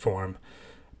in great form.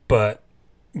 But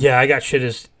yeah, I Got Shit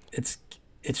it's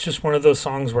just one of those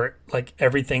songs where like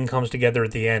everything comes together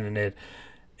at the end, and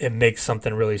it makes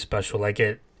something really special. Like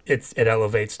it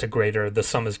elevates to greater. The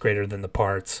sum is greater than the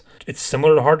parts. It's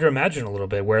similar to Hard to Imagine a little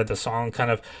bit, where the song kind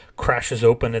of crashes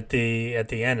open at the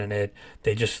end, and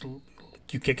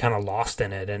you get kind of lost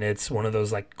in it, and it's one of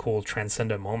those like cool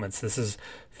transcendent moments. This is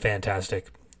fantastic.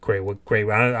 Great.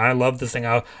 I love this thing.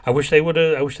 I wish they would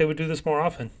do this more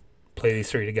often. Play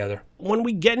these three together. When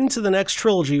we get into the next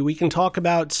trilogy, we can talk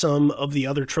about some of the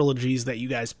other trilogies that you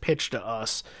guys pitched to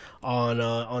us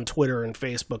on Twitter and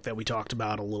Facebook that we talked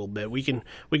about a little bit. We can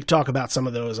talk about some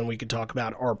of those, and we can talk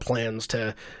about our plans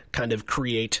to kind of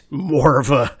create more of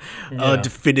a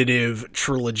definitive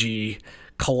trilogy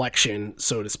collection,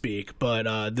 so to speak.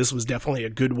 But this was definitely a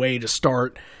good way to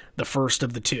start the first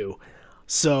of the two.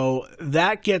 So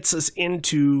that gets us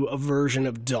into a version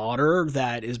of Daughter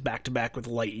that is back-to-back with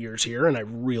Light Years here, and I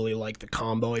really like the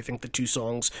combo. I think the two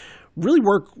songs really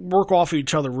work off of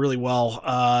each other really well.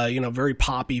 Very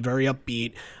poppy, very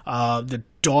upbeat. The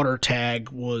Daughter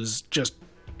tag was just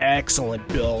excellent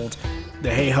build. The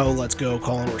Hey Ho, Let's Go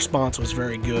call and response was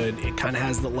very good. It kind of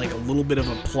has a little bit of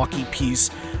a plucky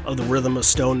piece of the Rhythm of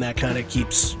Stone that kind of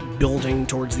keeps building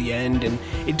towards the end, and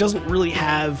it doesn't really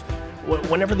have,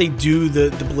 whenever they do the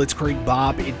Blitzkrieg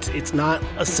Bop, it's not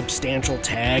a substantial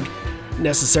tag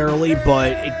necessarily,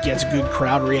 but it gets a good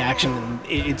crowd reaction, and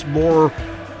it's more,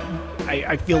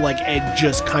 I feel like Ed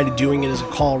just kind of doing it as a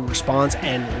call and response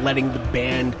and letting the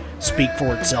band speak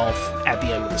for itself at the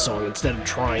end of the song instead of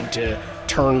trying to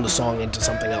turn the song into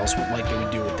something else like they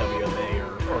would do with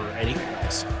WMA or anything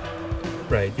else.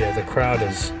 Right, yeah, the crowd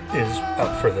is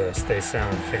up for this. They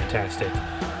sound fantastic.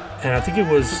 And I think it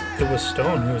was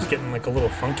Stone who was getting a little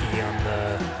funky on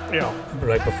the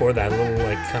right before that, a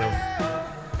little kind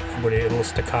of a little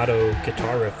staccato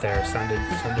guitar riff there. Sounded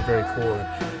very cool.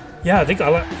 And yeah, I think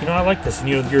I like this. And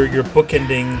you're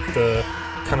bookending the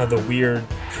kind of the weird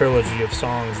trilogy of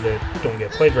songs that don't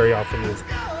get played very often with,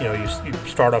 you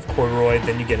start off Corduroy,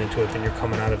 then you get into it, then you're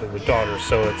coming out of it with Daughter.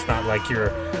 So it's not like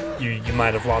you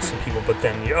might have lost some people, but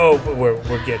then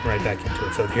we're getting right back into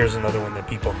it. So here's another one that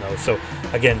people know. So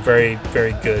again, very,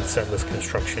 very good setlist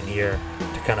construction here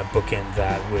to kind of bookend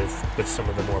that with some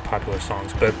of the more popular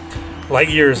songs. But Light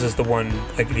Years is the one,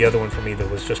 the other one for me, that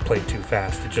was just played too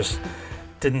fast. It just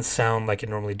didn't sound like it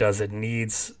normally does. It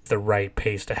needs the right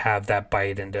pace to have that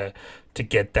bite and to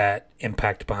get that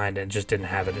impact behind it. It just didn't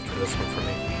have it for this one for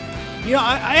me. Yeah,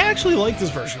 I actually like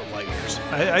this version of Light Years.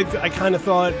 I kind of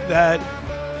thought that,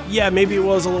 yeah, maybe it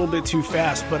was a little bit too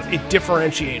fast, but it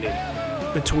differentiated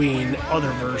between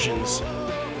other versions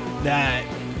that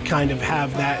kind of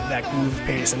have that groove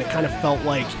pace, and it kind of felt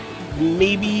like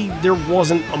maybe there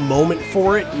wasn't a moment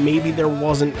for it. Maybe there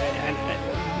wasn't.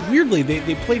 Weirdly,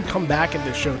 they played Come Back at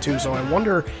this show too, so I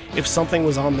wonder if something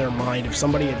was on their mind, if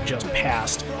somebody had just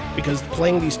passed, because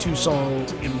playing these two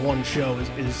songs in one show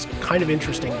is kind of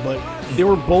interesting, but they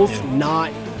were both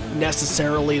not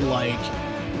necessarily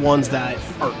ones that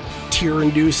are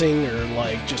tear-inducing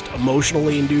or just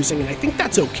emotionally inducing, and I think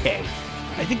that's okay.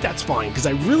 I think that's fine, because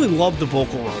I really love the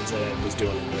vocal runs that Ed was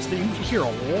doing in this. You can hear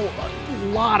a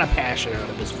lot of passion out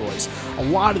of his voice, a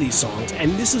lot of these songs,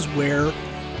 and this is where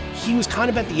he was kind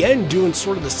of at the end doing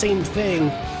sort of the same thing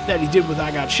that he did with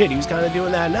I Got Shit. He was kind of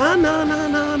doing that na na na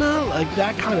na na,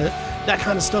 that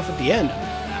kind of stuff at the end.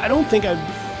 I don't think I've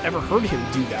ever heard him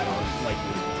do that on Light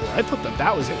Years before. I thought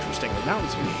that was interesting and that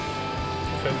was unique.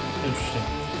 Okay, interesting.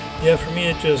 Yeah, for me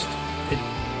it just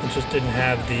didn't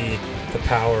have the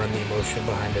power and the emotion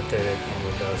behind it that it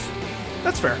normally does.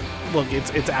 That's fair. Look,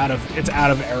 it's out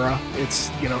of era.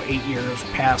 It's 8 years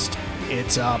past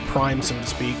its prime, so to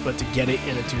speak, but to get it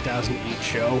in a 2008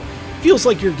 show feels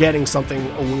like you're getting something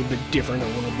a little bit different, a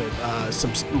little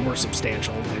bit more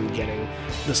substantial than getting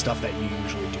the stuff that you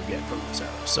usually do get from this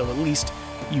era. So at least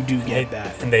you do get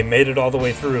that. And they made it all the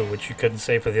way through, which you couldn't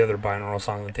say for the other binaural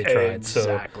song that they tried.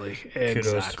 Exactly. So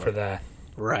kudos for that.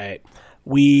 Right.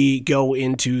 We go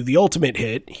into the ultimate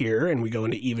hit here, and we go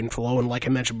into Even Flow, and like I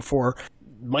mentioned before,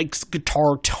 Mike's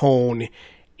guitar tone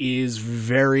is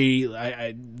very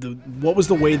what was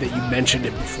the way that you mentioned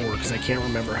it before, because I can't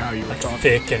remember how you were talking.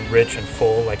 Thick and rich and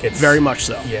full, it's very much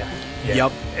so. Yeah.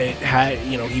 Yep. It had,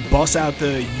 he busts out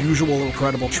the usual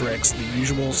incredible tricks, the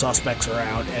usual suspects are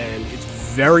out, and it's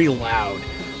very loud.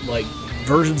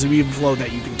 Versions of Even Flow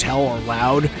that you can tell are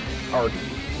loud are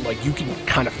you can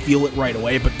kind of feel it right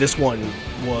away, but this one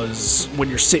was when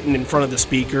you're sitting in front of the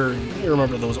speaker. You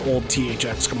remember those old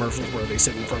THX commercials where they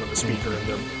sit in front of the speaker and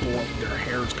their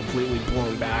hair is completely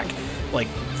blown back.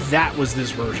 That was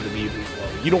this version of Even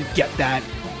Flow. You don't get that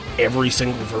every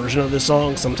single version of this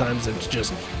song. Sometimes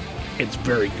it's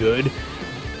very good,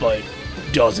 but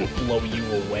doesn't blow you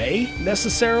away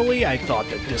necessarily. I thought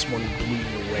that this one blew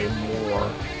you away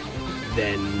more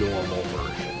than normal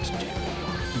versions do.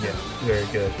 Yeah, very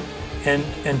good.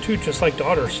 And too, just like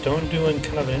Daughter, Stone doing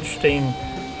kind of an interesting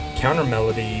counter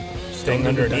melody thing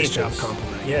underneath.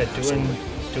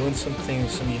 Doing something,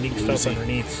 some unique stuff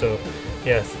underneath. So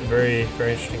yeah, very,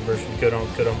 very interesting version. Good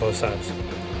on both sides.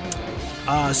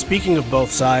 Speaking of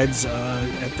both sides,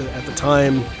 at the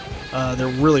time, there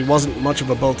really wasn't much of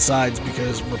a both sides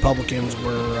because Republicans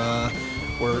were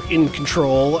in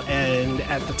control, and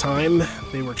at the time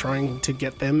they were trying to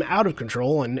get them out of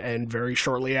control, and very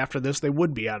shortly after this they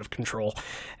would be out of control.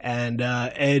 And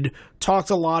Ed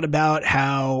talked a lot about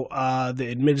how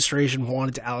the administration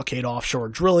wanted to allocate offshore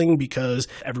drilling because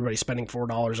everybody's spending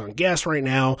 $4 on gas right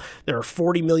now. There are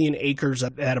 40 million acres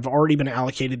that have already been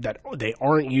allocated that they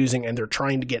aren't using, and they're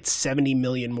trying to get 70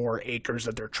 million more acres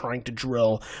that they're trying to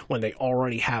drill when they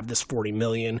already have this 40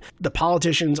 million. The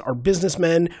politicians are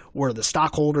businessmen where the stock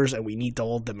stockholders and we need to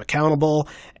hold them accountable,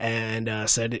 and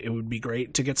said it would be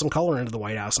great to get some color into the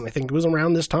White House. And I think it was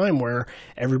around this time where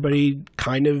everybody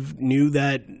kind of knew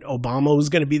that Obama was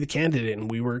going to be the candidate, and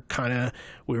we were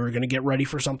going to get ready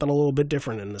for something a little bit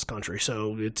different in this country.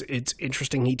 So it's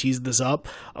interesting he teased this up.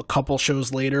 A couple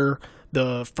shows later,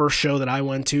 the first show that I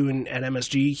went to at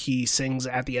MSG, he sings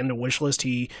at the end of Wishlist.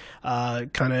 He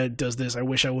kind of does this, I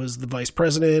wish I was the vice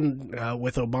president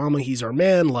with Obama. He's our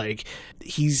man. Like,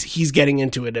 he's getting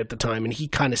into it at the time, and he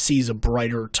kind of sees a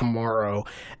brighter tomorrow.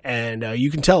 And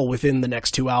you can tell within the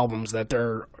next two albums that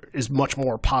there is much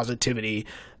more positivity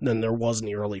than there was in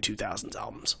the early 2000s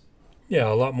albums. Yeah,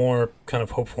 a lot more kind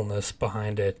of hopefulness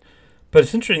behind it. But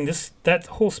it's interesting, that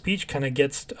whole speech kind of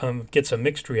gets a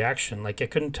mixed reaction. Like, I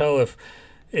couldn't tell if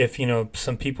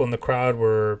some people in the crowd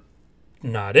were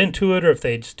not into it, or if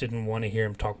they just didn't want to hear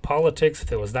him talk politics, if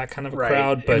there was that kind of a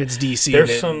crowd. But if it's DC,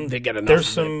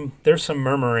 there's some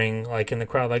murmuring, like, in the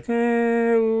crowd, like,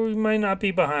 we might not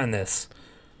be behind this.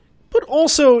 But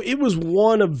also, it was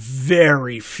one of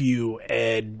very few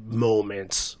Ed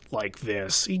moments like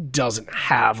this. He doesn't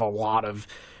have a lot of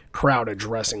crowd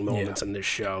addressing moments in this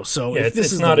show. So if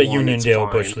this is not a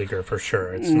Uniondale Bush Leaguer for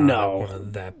sure. It's not one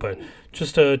of that, but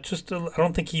just I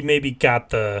don't think he maybe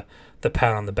got the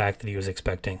pat on the back that he was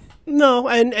expecting. No,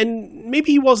 and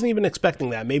maybe he wasn't even expecting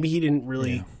that. Maybe he didn't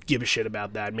really give a shit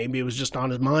about that. Maybe it was just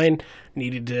on his mind,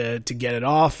 needed to get it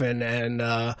off, and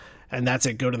that's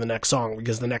it, go to the next song,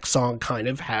 because the next song kind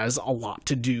of has a lot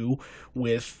to do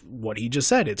with what he just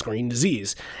said. It's Green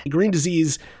Disease. Green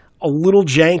Disease, a little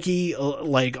janky,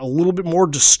 like a little bit more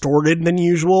distorted than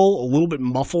usual, a little bit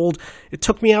muffled. It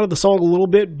took me out of the song a little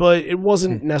bit, but it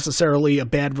wasn't necessarily a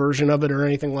bad version of it or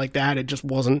anything like that. It just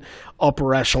wasn't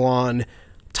upper echelon,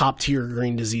 top tier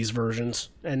Green Disease versions.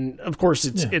 And of course,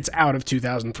 it's out of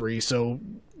 2003, so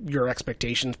your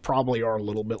expectations probably are a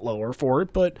little bit lower for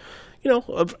it. But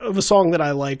of a song that I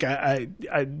like, I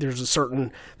there's a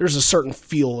certain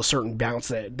feel, a certain bounce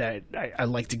that I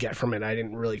like to get from it. I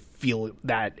didn't really feel it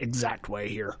that exact way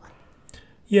here.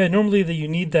 Yeah, normally you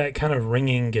need that kind of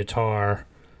ringing guitar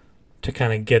to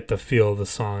kind of get the feel of the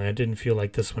song. I didn't feel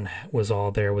like this one was all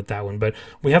there with that one. But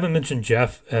we haven't mentioned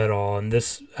Jeff at all, and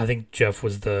this, I think Jeff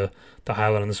was the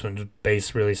highlight on this one. The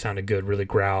bass really sounded good, really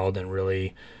growled, and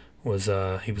really was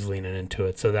he was leaning into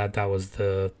it. So that was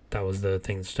the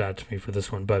thing that stood out to me for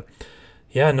this one. But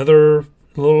yeah, another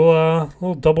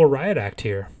little double riot act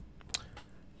here.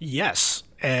 Yes,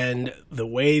 and the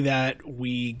way that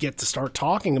we get to start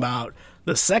talking about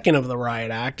the second of the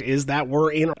riot act is that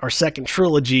we're in our second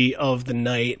trilogy of the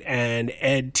night, and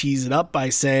Ed tees it up by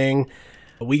saying,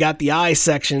 we got the I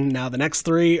section, now the next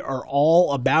three are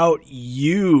all about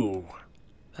you.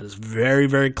 That is very,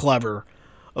 very clever.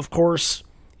 Of course,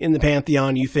 in the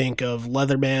Pantheon, you think of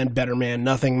Leatherman, Better Man,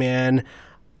 Nothing Man,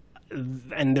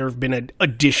 and there have been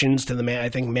additions to the man. I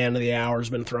think Man of the Hour has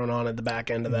been thrown on at the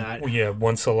back end of that. Yeah,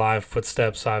 Once Alive,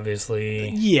 Footsteps, obviously.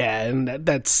 Yeah, and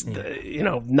that's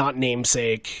not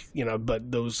namesake,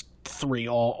 but those three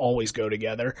always go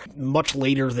together. Much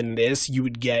later than this, you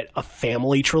would get a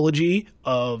family trilogy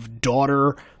of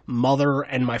Daughter, Mother,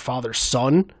 and My Father's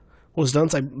Son was done,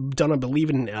 I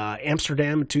believe, in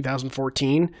Amsterdam in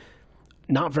 2014.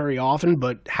 Not very often,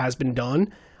 but has been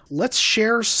done. Let's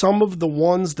share some of the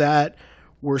ones that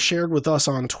were shared with us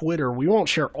on Twitter. We won't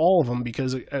share all of them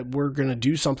because we're going to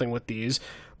do something with these.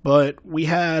 But we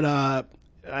had,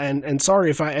 and sorry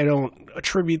if I don't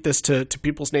attribute this to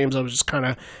people's names. I was just kind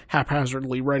of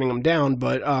haphazardly writing them down.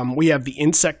 But we have the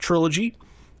Insect trilogy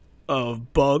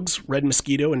of Bugs, Red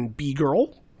Mosquito, and Bee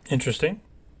Girl. Interesting.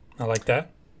 I like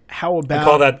that. How about... I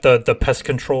call that the Pest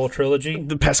Control trilogy.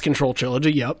 The Pest Control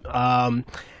trilogy, yep.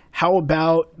 How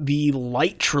about the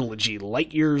Light trilogy?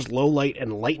 Light Years, Low Light,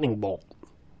 and Lightning Bolt.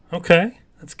 Okay,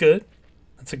 that's good.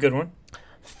 That's a good one.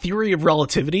 Theory of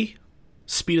Relativity,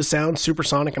 Speed of Sound,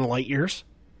 Supersonic, and Light Years.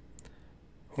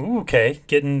 Ooh, okay.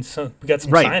 We got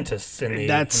some scientists in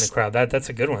the crowd. That's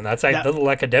a good one. That's a little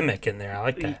academic in there. I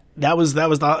like that. That was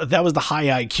the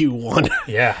high IQ one.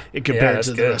 Yeah. Compared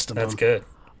to the rest of them. That's good.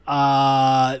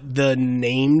 The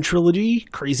Name trilogy,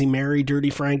 Crazy Mary, Dirty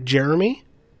Frank, Jeremy.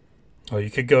 Oh, you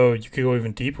could go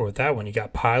even deeper with that one. You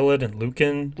got Pilot and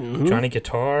Lucan, Johnny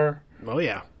Guitar. Oh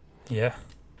yeah. Yeah.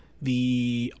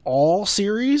 The All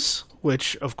series,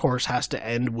 which of course has to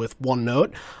end with one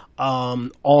note.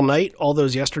 All Night, All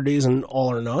Those Yesterdays, and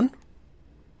All or None.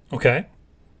 Okay.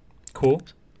 Cool.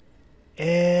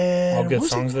 And all good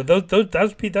songs.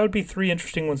 That would be three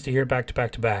interesting ones to hear back to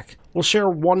back to back. We'll share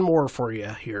one more for you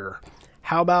here.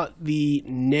 How about the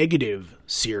Negative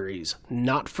series?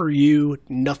 Not For You,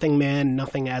 Nothing Man,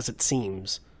 Nothing As It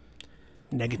Seems.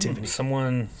 negativity.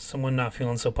 Someone not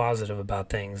feeling so positive about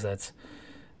things. That's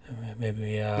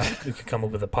maybe we could come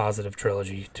up with a positive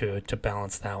trilogy to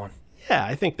balance that one. Yeah,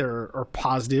 I think there are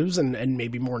positives and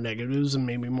maybe more negatives and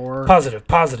maybe more... Positive.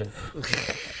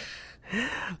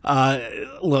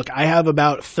 Look, I have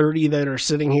about 30 that are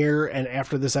sitting here, and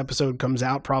after this episode comes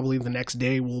out, probably the next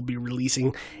day, we'll be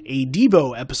releasing a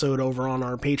Devo episode over on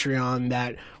our Patreon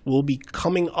that will be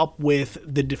coming up with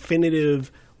the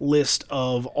definitive list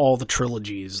of all the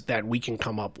trilogies that we can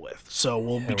come up with. So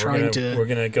we're going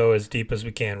to go as deep as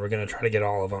we can. We're going to try to get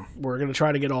all of them. We're going to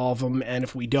try to get all of them, and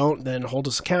if we don't, then hold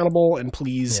us accountable and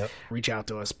please reach out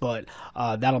to us. But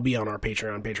that'll be on our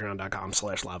Patreon,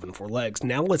 patreon.com/live-on4legs.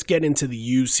 Now let's get into the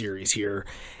U series here.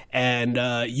 And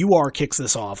UR kicks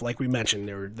this off. Like we mentioned,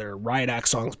 they're Riot Act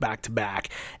songs back to back.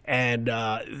 And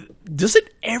does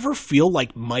it ever feel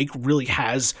like Mike really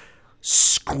has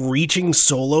screeching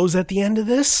solos at the end of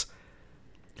this?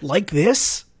 Like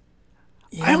this?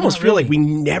 Yeah, I almost feel like we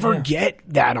never get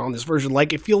that on this version.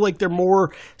 Like, I feel like they're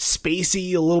more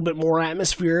spacey, a little bit more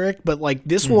atmospheric, but like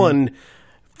this one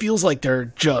feels like they're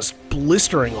just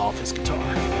blistering off his guitar.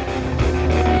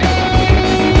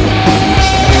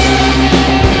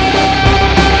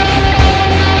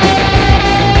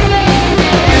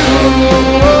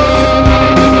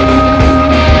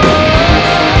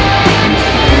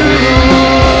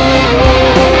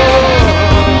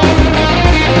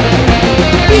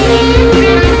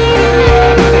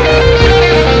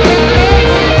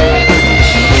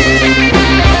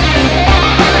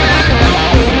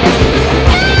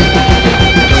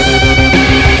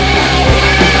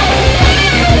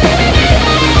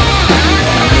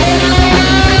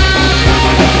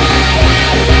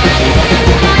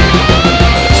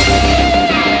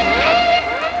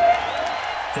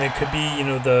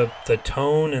 The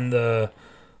tone and the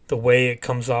way it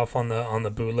comes off on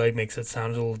the bootleg makes it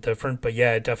sound a little different, but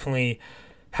yeah, it definitely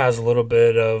has a little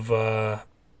bit of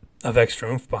extra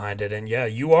oomph behind it. And yeah,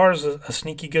 You Are is a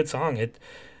sneaky good song.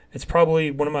 It's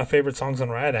probably one of my favorite songs on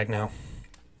Riot Act now.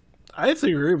 I have to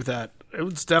agree with that. It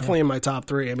was definitely in my top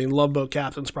three. I mean, Love Boat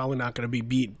Captain's probably not going to be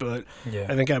beat, but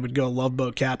I think I would go Love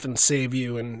Boat Captain, Save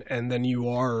You, and then You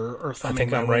Are, or Thumbing I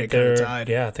think My I'm Way right there. Tied.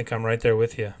 Yeah, I think I'm right there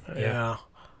with you.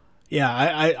 Yeah,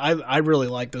 I really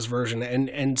like this version,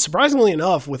 and surprisingly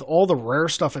enough, with all the rare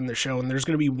stuff in the show, and there's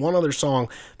going to be one other song,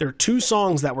 there are two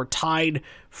songs that were tied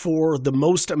for the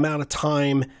most amount of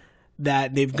time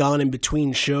that they've gone in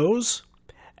between shows,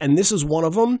 and this is one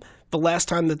of them. The last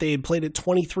time that they had played it,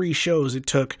 23 shows it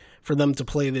took for them to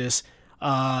play this.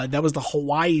 That was the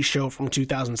Hawaii show from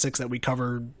 2006 that we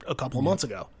covered a couple of months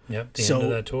ago. Yep, the end of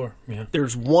that tour. Yeah.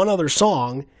 There's one other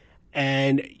song,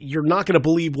 and you're not going to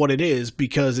believe what it is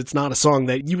because it's not a song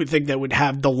that you would think that would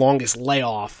have the longest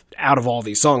layoff out of all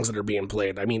these songs that are being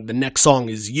played. I mean, the next song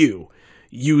is You.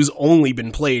 You's only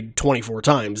been played 24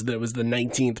 times. That was the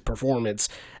 19th performance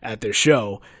at this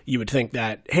show. You would think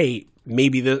that, hey,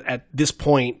 maybe at this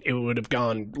point it would have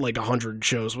gone like 100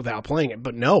 shows without playing it,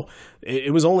 but no,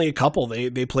 it was only a couple.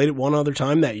 They played it one other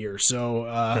time that year. So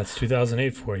that's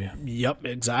 2008 for you. Yep,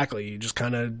 exactly. You just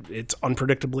kind of, it's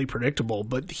unpredictably predictable.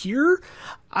 But here,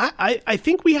 I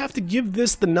think we have to give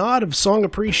this the nod of song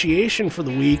appreciation for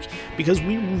the week because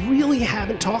we really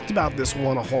haven't talked about this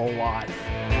one a whole lot.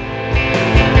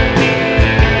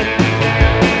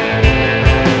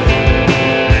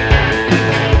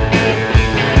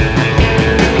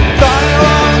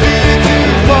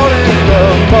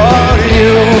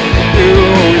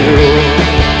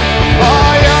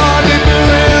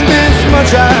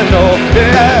 I know,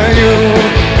 yeah, you.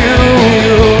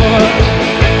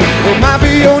 It might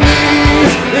be your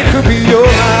knees, it could be your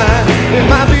mind. It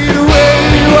might be the way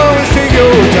you always take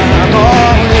your time.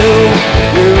 Oh, you.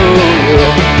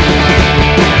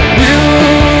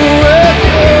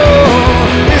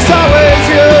 It's always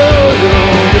you.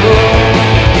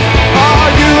 Oh,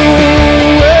 you.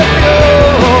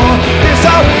 It's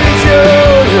always you.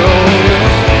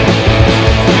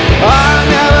 I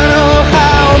never know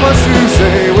how much to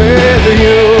say with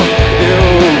you.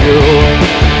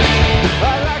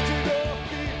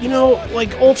 You know,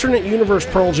 like alternate universe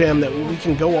Pearl Jam that we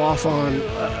can go off on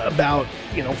about,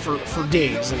 you know, for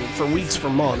days and for weeks, for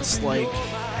months. Like,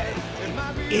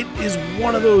 it is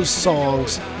one of those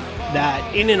songs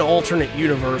that in an alternate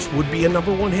universe would be a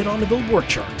 #1 hit on the Billboard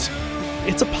charts.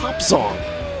 It's a pop song,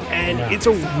 and it's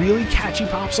a really catchy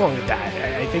pop song at that.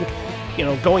 I think, you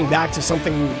know, going back to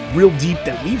something real deep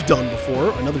that we've done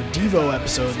before, another Devo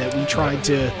episode that we tried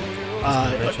to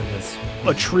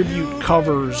attribute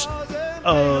covers,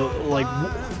 like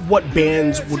what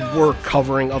bands would work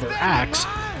covering other acts.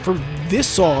 For this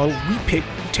song, we picked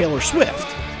Taylor Swift.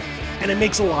 And it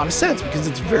makes a lot of sense because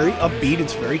it's very upbeat,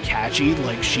 it's very catchy,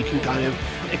 like she can kind of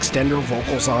extend her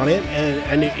vocals on it,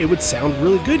 and it would sound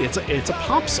really good. It's a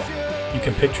pop song. You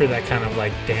can picture that kind of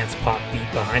like dance pop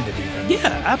beat behind it even.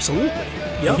 Yeah, absolutely.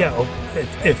 Yep. Yeah,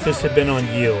 if this had been on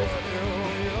Yield,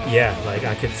 yeah, like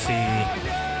I could see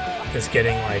this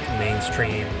getting like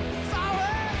mainstream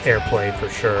airplay for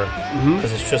sure,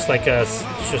 because it's just like a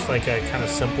kind of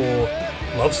simple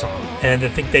love song. And I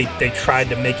think they tried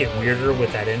to make it weirder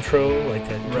with that intro, like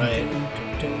that. Right.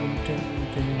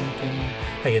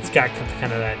 Like it's got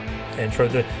kind of that intro.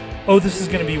 This is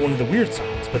going to be one of the weird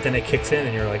songs, but then it kicks in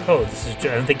and you're like, oh, this is.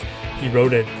 I think he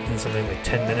wrote it in something like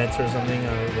 10 minutes or something.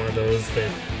 One of those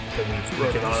that we've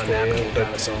wrote it on a napkin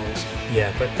kind of songs.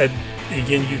 Yeah, but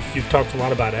again, you've talked a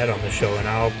lot about Ed on the show, and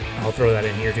I'll throw that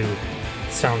in here too.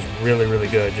 It sounds really, really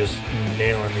good, just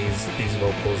nailing these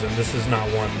vocals, and this is not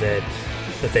one that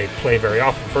they play very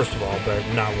often, first of all, but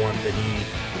not one that he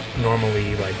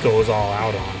normally like goes all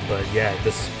out on. But yeah,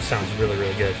 this sounds really,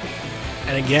 really good.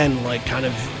 And again, like kind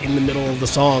of in the middle of the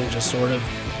song, just sort of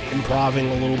improving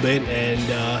a little bit, and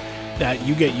that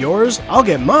you get yours, I'll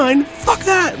get mine, fuck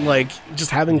that, like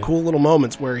just having cool little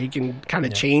moments where he can kind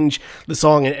of change the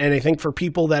song. And I think for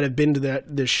people that have been to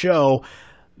this show,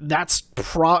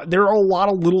 there are a lot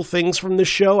of little things from this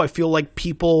show I feel like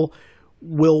people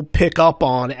will pick up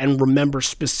on and remember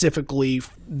specifically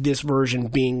this version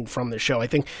being from the show. I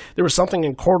think there was something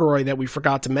in Corduroy that we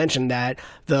forgot to mention, that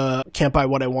the "Can't Buy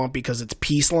What I Want Because It's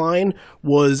Peace" line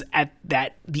was at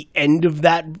the end of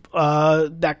that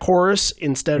chorus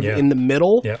instead of in the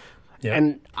middle. Yep.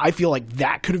 And I feel like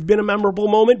that could have been a memorable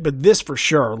moment, but this for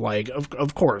sure, like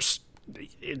of course,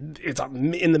 it's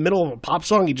in the middle of a pop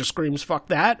song, he just screams "fuck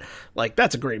that!" Like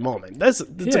that's a great moment.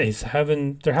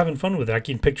 They're having fun with it. I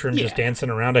can picture him just dancing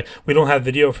around. We don't have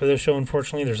video for this show,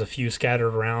 unfortunately. There's a few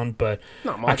scattered around, but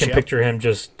I can picture him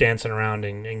just dancing around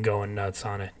and going nuts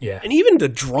on it. Yeah, and even the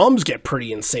drums get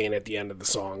pretty insane at the end of the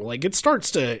song. Like it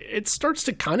starts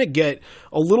to kind of get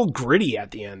a little gritty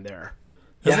at the end there.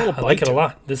 I like it a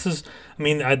lot. This is, I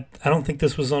mean, I don't think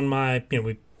this was on my,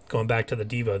 going back to the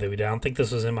Devo that we did, I don't think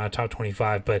this was in my top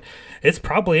 25, but it's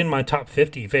probably in my top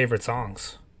 50 favorite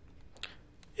songs.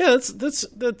 Yeah,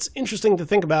 that's interesting to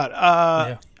think about.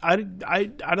 I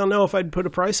don't know if I'd put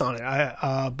a price on it,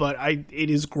 but it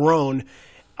has grown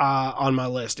on my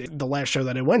list. The last show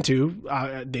that I went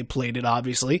to, they played it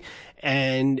obviously,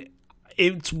 and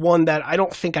it's one that I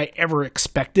don't think I ever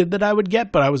expected that I would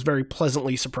get, but I was very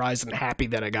pleasantly surprised and happy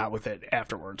that I got with it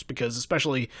afterwards, because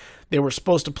especially they were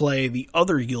supposed to play the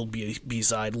other Yield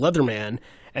B-side, Leatherman,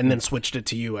 and then switched it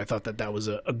to You. I thought that was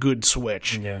a good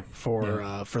switch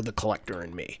for the collector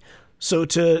and me. So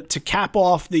to cap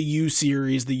off the You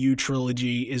series, the You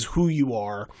trilogy, is Who You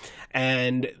Are,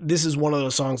 and this is one of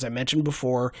those songs I mentioned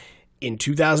before. In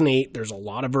 2008, there's a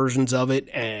lot of versions of it,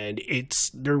 and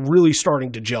they're really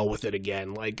starting to gel with it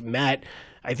again. Like Matt,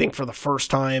 I think for the first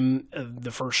time,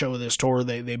 the first show of this tour,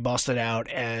 they busted out,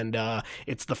 and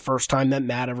it's the first time that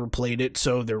Matt ever played it,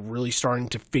 so they're really starting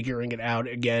to figuring it out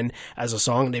again as a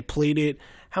song. They played it,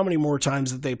 how many more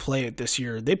times did they play it this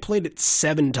year? They played it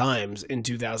 7 times in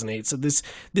 2008, so this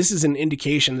is an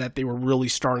indication that they were really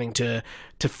starting to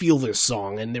feel this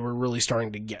song, and they were really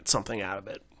starting to get something out of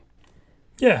it.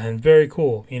 Yeah, and very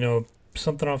cool.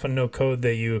 Something off of No Code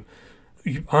that you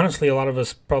honestly, a lot of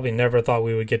us probably never thought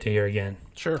we would get to hear again.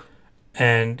 Sure.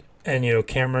 And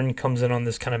Cameron comes in on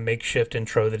this kind of makeshift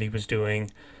intro that he was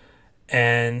doing,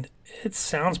 and it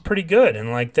sounds pretty good. And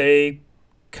like they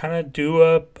kind of do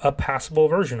a passable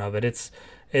version of it.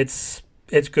 It's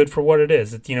good for what it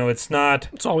is. It's not.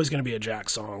 It's always going to be a Jack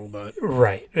song, but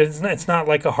right. It's not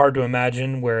like a Hard to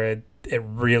Imagine where it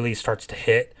really starts to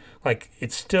hit. Like,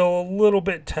 it's still a little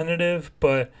bit tentative,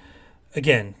 but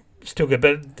again, still good.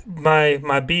 But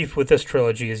my beef with this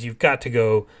trilogy is you've got to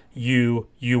go you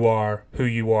are, who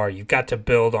you are. You've got to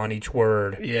build on each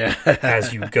word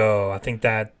as you go. I think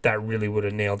that really would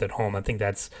have nailed it home. I think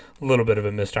that's a little bit of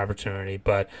a missed opportunity,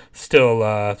 but still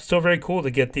very cool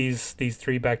to get these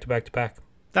 3 back to back to back.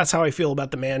 That's how I feel about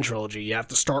the Man trilogy. You have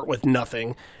to start with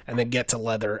nothing and then get to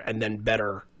Leather, and then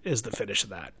Better is the finish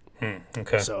of that.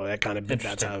 Okay. So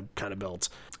that's how it kind of builds.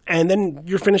 And then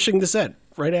you're finishing the set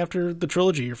right after the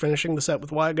trilogy. You're finishing the set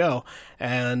with Why Go.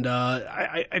 And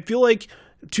I feel like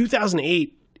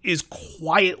 2008 is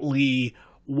quietly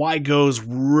Why Go's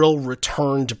real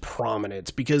return to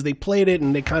prominence, because they played it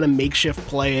and they kind of makeshift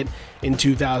play it in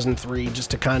 2003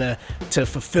 just to kind of to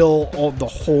fulfill all the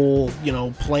whole,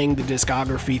 playing the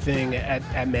discography thing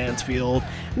at Mansfield.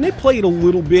 And they played a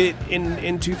little bit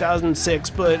in 2006,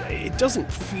 but it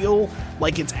doesn't feel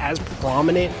like it's as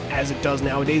prominent as it does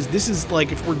nowadays. This is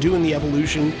like, if we're doing the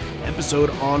Evolution episode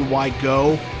on Why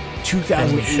Go,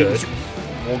 2008,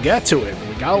 we'll get to it.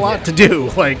 We got a lot to do.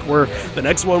 Like, the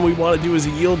next one we want to do is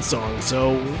a Yield song.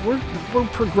 So we're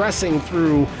progressing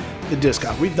through the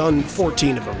discog. We've done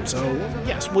 14 of them. So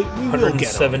yes, we will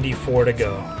get 174 to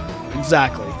go.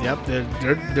 Exactly. Yep.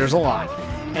 There's a lot,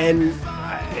 and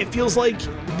it feels like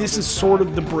this is sort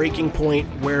of the breaking point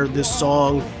where this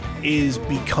song is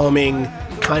becoming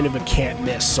kind of a can't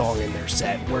miss song in their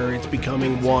set, where it's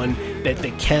becoming one that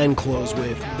they can close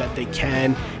with, that they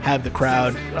can have the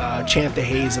crowd chant the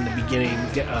Haze in the beginning,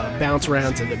 bounce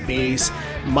around to the bass,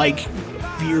 Mike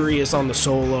furious on the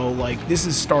solo. Like, this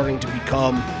is starting to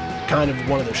become kind of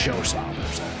one of the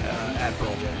showstoppers at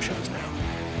Pearl Jam shows now.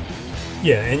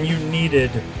 Yeah, and you needed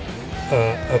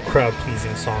a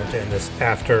crowd-pleasing song to end this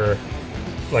after,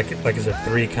 like I said,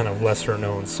 3 kind of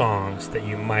lesser-known songs that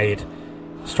you might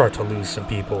start to lose some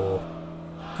people.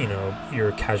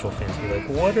 Your casual fans be like,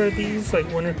 what are these? Like,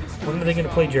 when are they going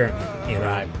to play Jeremy?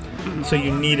 Right. So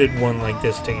you needed one like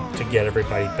this to get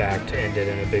everybody back, to end it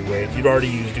in a big way. You'd already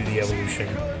used Do the Evolution.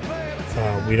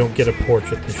 We don't get a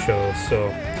porch at the show, so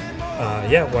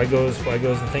Why Go's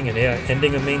the thing. And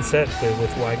ending a main set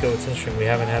with Why Go, it's interesting. We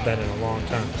haven't had that in a long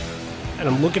time. And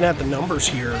I'm looking at the numbers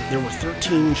here. There were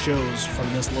 13 shows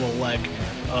from this little leg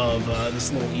of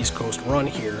this little East Coast run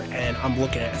here, and I'm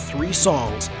looking at 3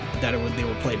 songs that they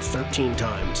were played 13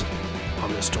 times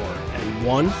on this tour. And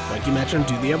one, like you mentioned,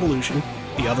 Do the Evolution.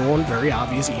 The other one, very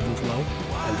obvious, Even Flow.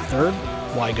 And the third,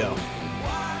 Why Go.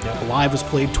 Yep. Live was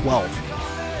played 12.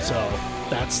 So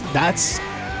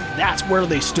that's where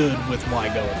they stood with Why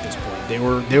Go at this point. They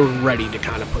were ready to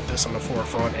kind of put this on the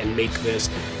forefront and make this,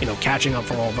 catching up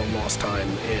for all the lost time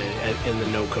in the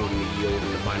No Code and the Yield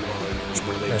and the Binaural,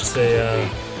 where they just completely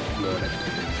ignored it.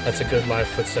 That's a good Live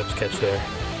Footsteps catch there.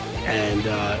 And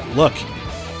look,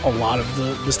 a lot of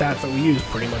the stats that we use,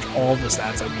 pretty much all the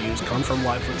stats that we use, come from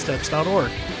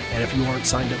livefootsteps.org. And if you aren't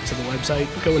signed up to the website,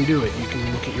 go and do it. You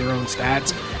can look at your own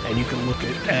stats, and you can look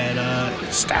at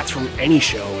stats from any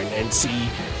show and see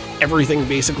everything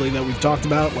basically that we've talked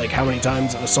about, like how many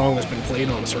times a song has been played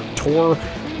on a certain tour,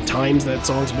 times that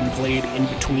song's been played in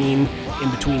between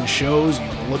shows. You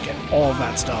can look at all of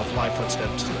that stuff,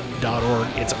 livefootsteps.org.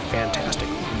 It's a fantastic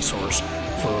resource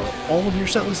for all of your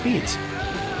setlist needs.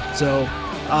 So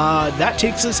that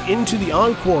takes us into the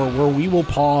encore, where we will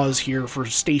pause here for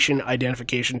station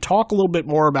identification, talk a little bit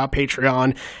more about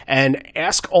Patreon, and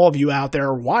ask all of you out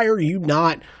there, why are you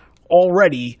not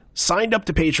already signed up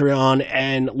to Patreon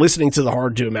and listening to the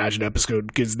Hard to Imagine episode?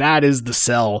 Because that is the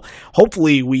sell.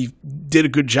 Hopefully we did a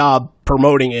good job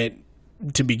promoting it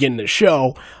to begin the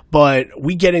show, but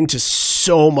we get into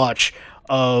so much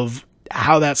of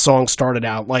how that song started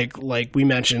out, like we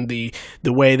mentioned, the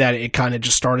way that it kind of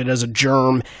just started as a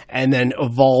germ and then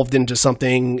evolved into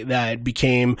something that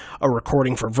became a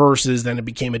recording for Versus, then it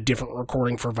became a different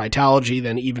recording for Vitalogy,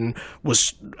 then even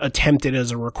was attempted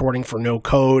as a recording for No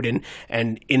Code,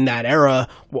 and in that era,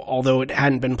 although it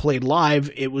hadn't been played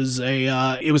live, it was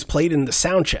played in the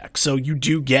sound check, so you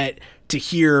do get to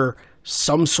hear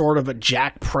some sort of a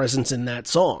Jack presence in that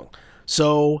song.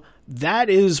 So that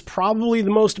is probably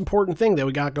the most important thing that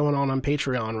we got going on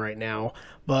Patreon right now.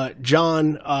 But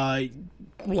John,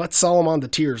 let's sell them on the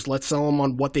tiers. Let's sell them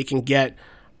on what they can get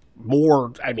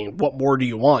more. I mean, what more do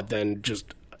you want than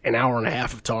just an hour and a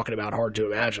half of talking about Hard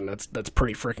to Imagine? That's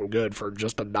pretty freaking good for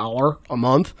just $1 a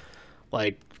month.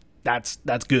 Like, that's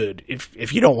good.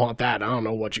 If you don't want that, I don't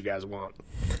know what you guys want.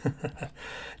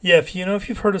 Yeah, if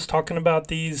you've heard us talking about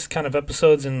these kind of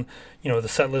episodes and the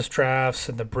set list drafts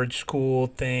and the bridge school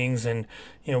things, and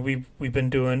we've been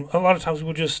doing a lot of times,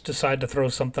 we'll just decide to throw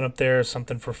something up there,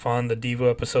 something for fun. The Devo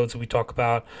episodes that we talk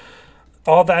about,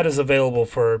 all that is available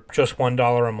for just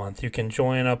 $1 a month. You can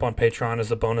join up on Patreon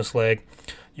as a bonus leg.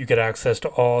 You get access to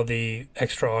all the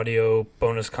extra audio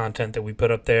bonus content that we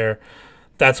put up there.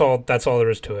 That's all there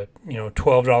is to it.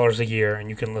 $12 a year, and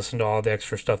you can listen to all the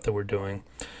extra stuff that we're doing.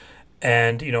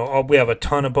 And we have a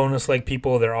ton of bonus leg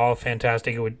people. They're all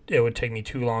fantastic. It would take me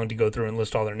too long to go through and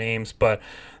list all their names, but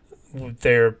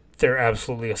they're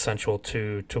absolutely essential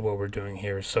to what we're doing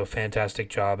here. So fantastic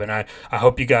job, and I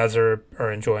hope you guys are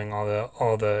enjoying all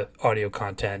the audio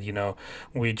content.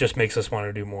 We just makes us want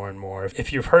to do more and more.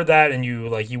 If you've heard that and you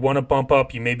want to bump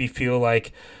up, you maybe feel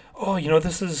like, oh,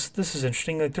 this is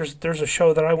interesting. Like there's a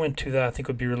show that I went to that I think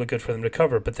would be really good for them to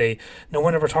cover, but no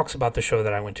one ever talks about the show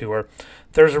that I went to. Or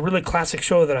there's a really classic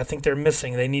show that I think they're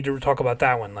missing. They need to talk about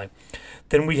that one. Like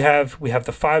then we have the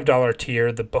 $5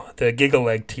 tier, the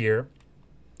Gigaleg tier,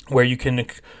 where you can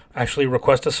actually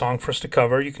request a song for us to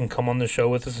cover. You can come on the show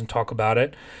with us and talk about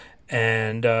it.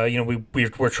 And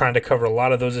we're trying to cover a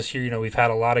lot of those this year. We've had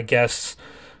a lot of guests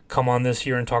come on this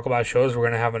year and talk about shows. We're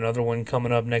going to have another one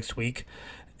coming up next week.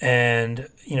 And,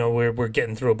 we're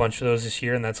getting through a bunch of those this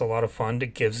year, and that's a lot of fun.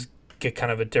 It get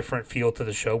kind of a different feel to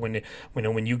the show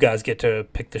when you guys get to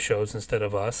pick the shows instead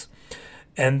of us.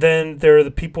 And then there are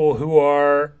the people who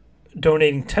are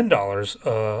donating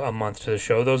 $10 a month to the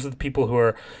show. Those are the people who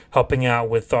are helping out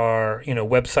with our,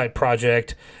 website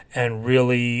project and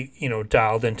really,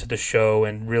 dialed into the show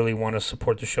and really want to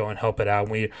support the show and help it out.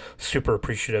 And we're super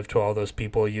appreciative to all those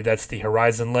people. That's the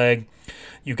Horizon leg.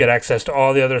 You get access to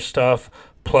all the other stuff.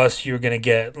 Plus, you're going to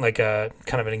get like a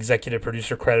kind of an executive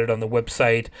producer credit on the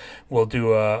website. We'll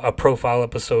do a profile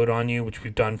episode on you, which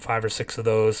we've done 5 or 6 of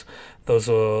those. Those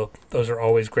are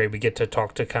always great. We get to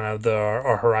talk to kind of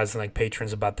our Horizon like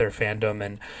patrons about their fandom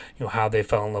and how they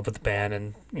fell in love with the band,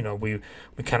 and we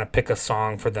kind of pick a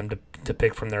song for them to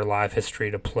pick from their live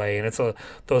history to play, and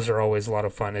those are always a lot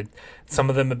of fun. Some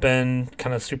of them have been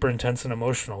kind of super intense and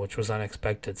emotional, which was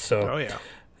unexpected. So. Oh yeah.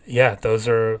 Yeah, those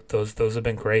have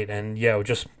been great, and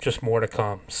just more to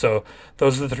come. So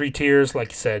those are the 3 tiers, like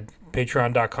you said.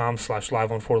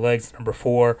 Patreon.com/live-on-4legs, number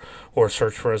 4, or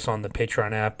search for us on the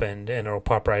Patreon app, and it'll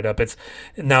pop right up.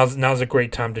 Now's a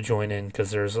great time to join in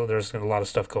because there's a lot of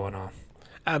stuff going on.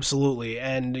 Absolutely.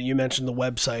 And you mentioned the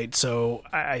website, so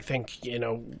I think,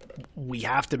 we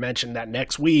have to mention that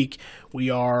next week we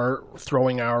are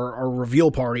throwing our reveal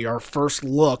party, our first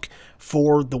look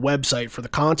for the website, for the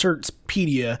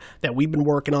Concertspedia that we've been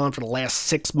working on for the last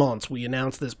 6 months. We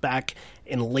announced this back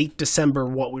in late December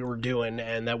what we were doing,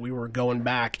 and that we were going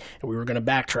back and we were going to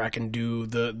backtrack and do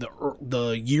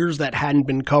the years that hadn't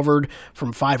been covered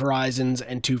from 5 Horizons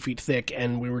and 2 Feet Thick,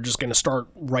 and we were just going to start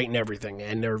writing everything.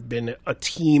 And there have been a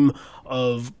team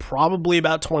of probably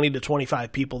about 20 to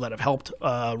 25 people that have helped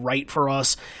write for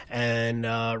us, and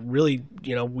really,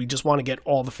 we just want to get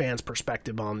all the fans'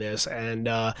 perspective on this. And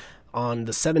on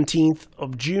the 17th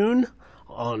of June,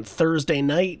 on Thursday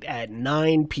night at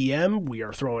 9 p.m. we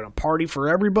are throwing a party for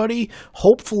everybody.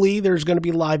 Hopefully there's going to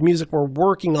be live music. We're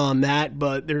working on that,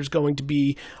 but there's going to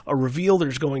be a reveal.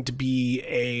 There's going to be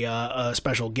a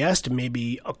special guest,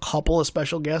 maybe a couple of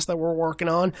special guests that we're working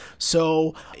on.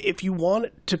 So if you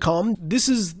want to come, this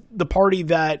is the party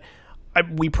that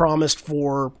we promised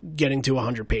for getting to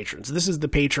 100 patrons. This is the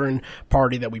patron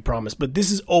party that we promised, but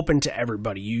this is open to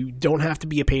everybody. You don't have to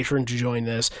be a patron to join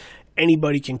this.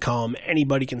 Anybody can come,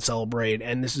 anybody can celebrate,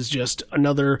 and this is just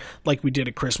another, like we did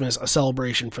at Christmas, a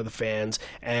celebration for the fans,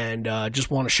 and just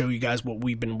want to show you guys what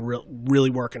we've been really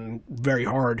working very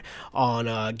hard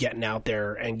on getting out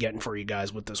there and getting for you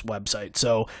guys with this website.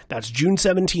 So that's June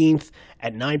 17th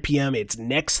at 9 p.m. It's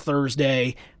next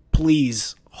Thursday.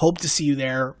 Please, hope to see you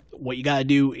there. What you got to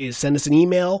do is send us an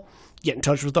email, get in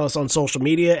touch with us on social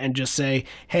media, and just say,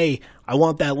 hey, I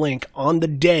want that link on the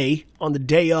day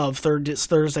of Thursday the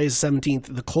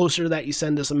 17th. The closer that you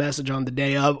send us a message on the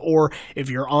day of, or if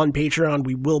you're on Patreon,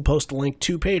 we will post a link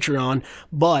to Patreon,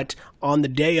 but on the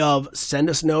day of, send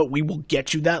us a note. We will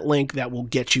get you that link that will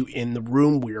get you in the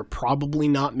room. We are probably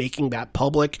not making that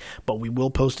public, but we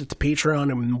will post it to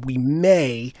Patreon, and we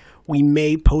may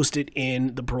post it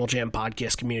in the Pearl Jam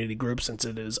podcast community group since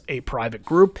it is a private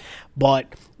group,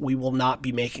 but we will not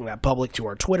be making that public to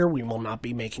our Twitter. We will not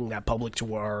be making that public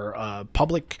to our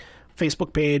public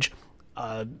Facebook page.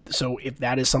 So if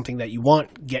that is something that you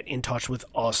want, get in touch with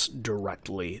us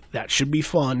directly. That should be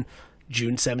fun.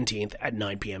 June 17th at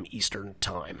 9 p.m. Eastern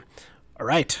Time. All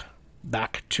right,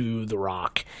 back to the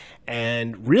rock.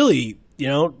 And really,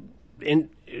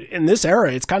 in this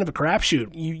era, it's kind of a crapshoot.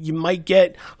 You might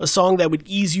get a song that would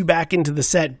ease you back into the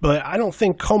set, but I don't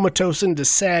think Comatose into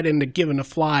Sad into Given a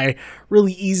Fly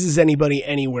really eases anybody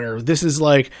anywhere. This is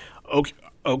like,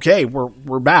 okay,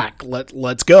 we're back.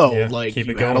 Let's go. Yeah, like you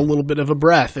had a little bit of a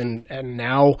breath, and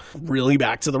now really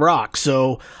back to the rock.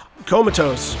 So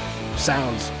Comatose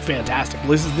sounds fantastic.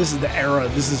 This is the era.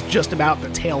 This is just about the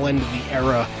tail end of the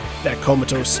era that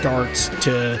Comatose starts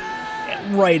to.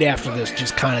 Right after this,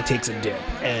 just kind of takes a dip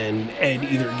and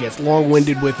either gets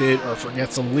long-winded with it or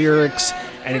forgets some lyrics,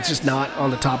 and it's just not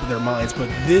on the top of their minds. But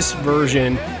this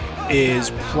version is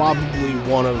probably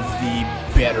one of the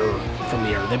better from the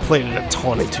era. They played it a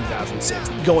ton in 2006.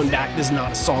 Going back, this is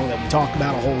not a song that we talk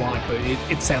about a whole lot, but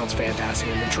it sounds fantastic.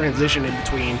 And the transition in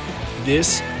between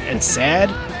this and Sad,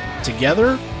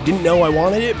 together. Didn't know I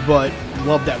wanted it, but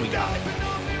love that we got it.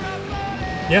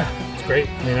 Yeah, it's great.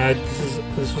 I mean,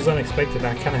 this was unexpected.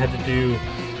 I kind of had to do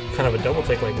kind of a double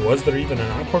take. Like, was there even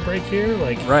an encore break here?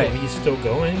 Like, right. Are we still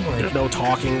going? Like, there's no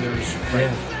talking. There's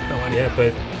yeah,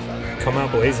 but come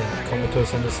out blazing.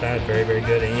 Comatose into Sad, very, very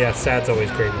good. And yeah, Sad's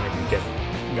always great whenever you get it.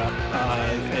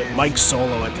 Mike's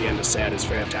solo at the end of Sad is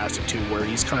fantastic too, where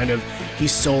he's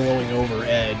soloing over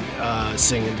Ed,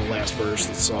 singing the last verse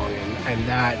of the song, and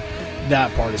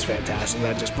that part is fantastic.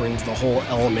 That just brings the whole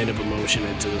element of emotion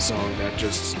into the song. That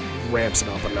just ramps it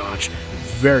up a notch.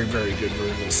 Very, very good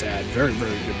version of Sad. Very,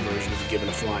 very good version of Given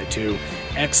a Fly too.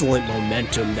 Excellent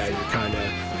momentum that you're kind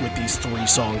of with these 3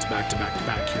 songs back to back to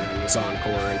back here in this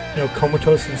encore. And,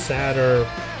 Comatose and Sad are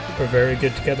very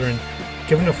good together. And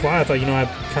Given a Fly, I thought, I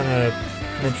kind of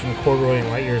mentioned Corduroy and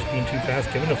Light Years being too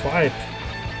fast. Given a Fly,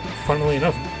 funny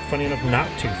enough, not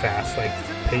too fast. Like,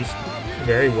 paced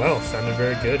very well, sounded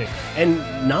very good. And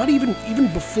not even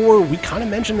before, we kind of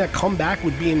mentioned that Comeback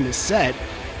would be in this set,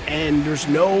 and there's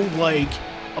no, like,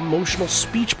 emotional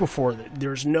speech before that.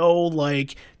 There's no,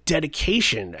 like,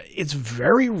 dedication. It's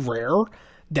very rare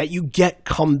that you get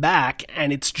Comeback,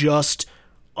 and it's just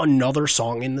another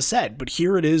song in the set. But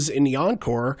here it is in the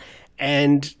encore,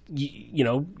 and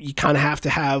you kind of have to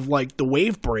have like the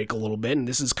wave break a little bit, and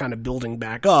this is kind of building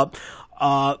back up.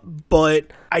 But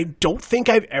I don't think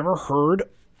I've ever heard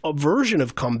a version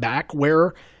of Comeback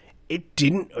where it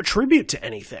didn't attribute to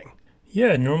anything.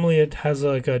 Yeah, normally it has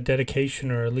like a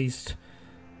dedication or at least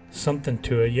something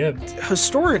to it. Yeah.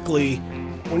 Historically,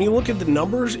 when you look at the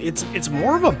numbers, it's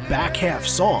more of a back half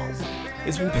song.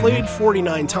 It's been played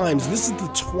 49 times. This is the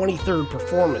 23rd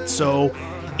performance, so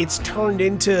it's turned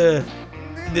into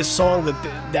this song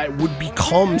that would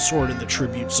become sort of the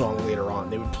tribute song later on.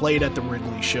 They would play it at the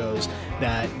Wrigley shows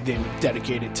that they would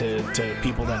dedicate it to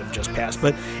people that have just passed.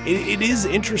 But it is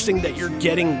interesting that you're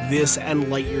getting this and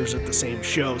Light Years at the same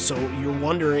show, so you're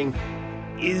wondering,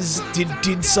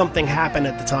 did something happen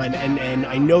at the time? And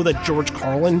I know that George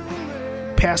Carlin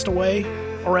passed away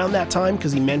around that time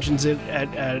because he mentions it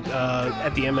at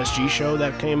the MSG show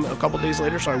that came a couple days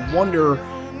later. So I wonder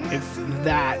if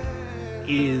that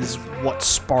is what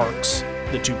sparks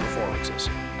the 2 performances.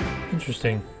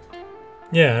 Interesting.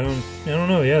 Yeah, I don't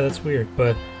know. Yeah, that's weird.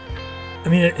 But I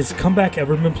mean, has Comeback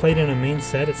ever been played in a main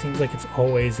set? It seems like it's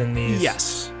always in these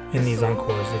in these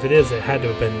encores. If it is, it had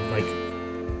to have been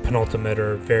like penultimate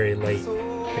or very late.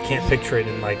 I can't picture it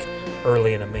in like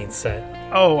early in a main set.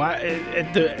 Oh,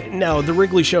 the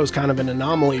Wrigley show is kind of an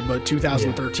anomaly, but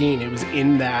 2013 it was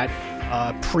in that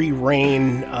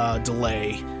pre-rain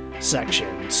delay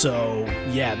section. So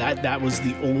yeah, that was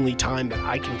the only time that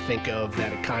I can think of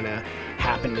that it kind of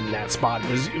happened in that spot.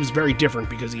 It was very different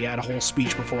because he had a whole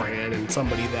speech beforehand, and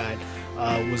somebody that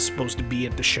was supposed to be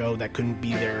at the show that couldn't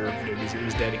be there. It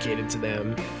was dedicated to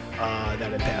them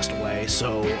that had passed away.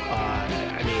 So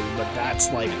I mean, but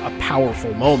that's like a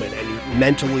powerful moment, and you're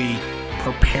mentally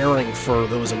preparing for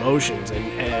those emotions.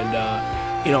 And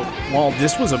while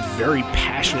this was a very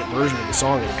passionate version of the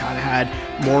song, it kind of had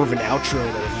more of an outro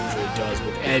than it usually does,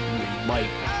 with Ed and Mike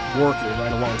working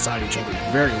right alongside each other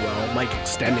very well. Mike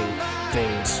extending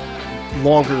things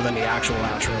longer than the actual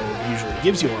outro usually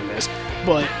gives you on this,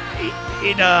 but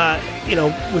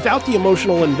without the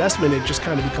emotional investment, it just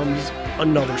kind of becomes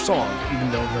another song,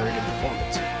 even though a very good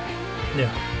performance.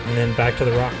 Yeah, and then back to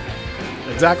the rock.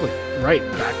 Exactly. Right,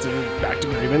 back to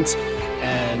Grievance,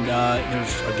 and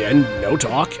there's again no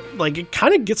talk. Like, it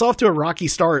kind of gets off to a rocky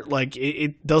start. Like,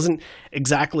 it doesn't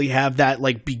exactly have that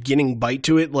like beginning bite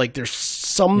to it. Like, there's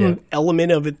some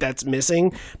element of it that's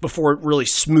missing before it really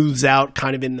smooths out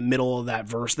kind of in the middle of that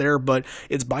verse there. But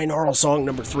it's binaural song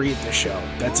number 3 at this show.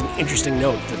 That's an interesting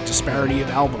note. The disparity of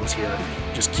albums here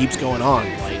just keeps going on.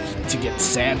 Like, to get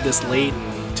Sad this late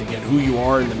and to get Who You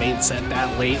Are in the main set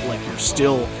that late, like, you're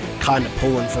still kind of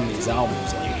pulling from these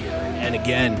albums like here. And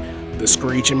again, the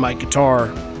screech in my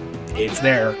guitar, it's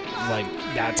there. Like,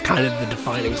 that's kind of the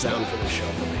defining sound for the show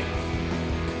for me.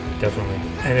 Definitely.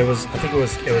 And I think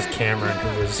it was Cameron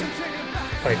who was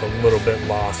like a little bit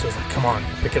lost. It was like, come on,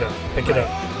 pick it up,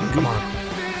 come on.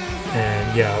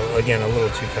 And yeah, again, a little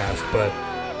too fast, but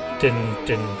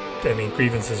I mean,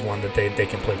 Grievance is one that they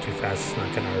can play too fast. It's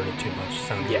not going to hurt it too much.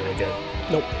 Sounds really good.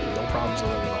 Nope, no problems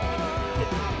with it at all.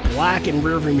 Black and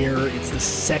Rearview Mirror, it's the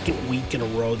second week in a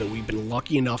row that we've been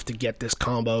lucky enough to get this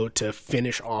combo to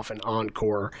finish off an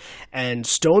encore. And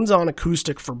Stones on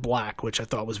acoustic for Black, which I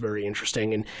thought was very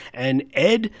interesting. And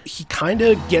Ed, he kind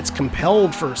of gets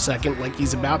compelled for a second, like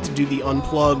he's about to do the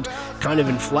unplugged kind of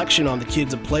inflection on the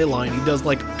Kids at Play line. He does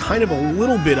like kind of a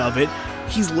little bit of it.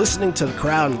 he's listening to the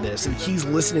crowd in this, and he's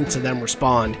listening to them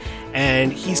respond,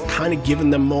 and he's kind of giving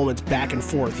them moments back and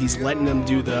forth. He's letting them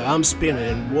do the I'm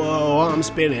spinning, whoa, I'm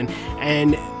spinning,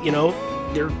 and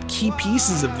there are key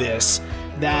pieces of this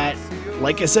that,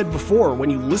 like I said before, when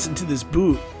you listen to this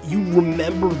boot, you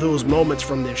remember those moments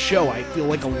from this show. I feel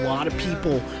like a lot of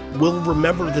people will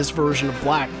remember this version of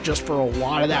Black just for a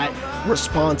lot of that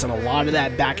response and a lot of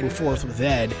that back and forth with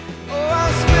Ed.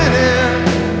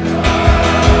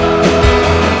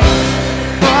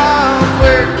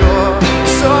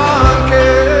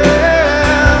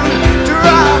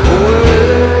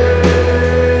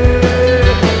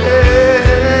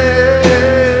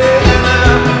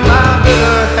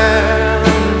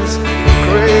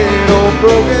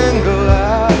 Broken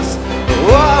glass,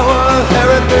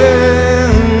 everything,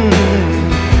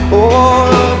 all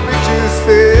the pictures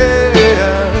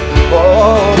there,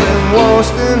 all been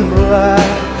washed in black,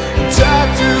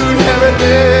 tattooed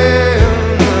everything,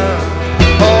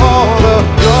 all the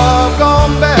love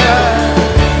gone bad,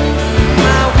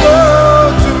 my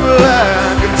world to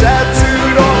black,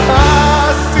 tattooed on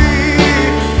I see,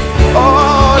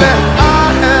 all that I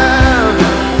have,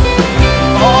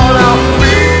 all I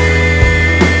feel.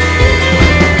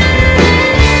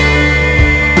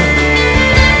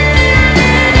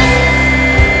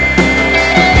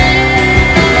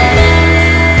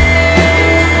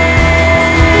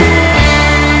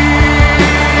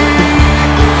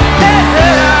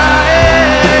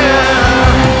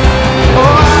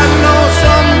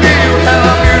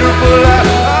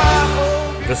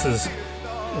 This is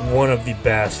one of the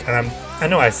best, and I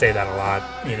know I say that a lot,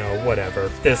 whatever.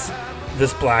 This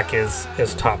Black is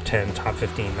top 10, top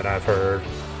 15 that I've heard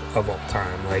of all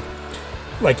time.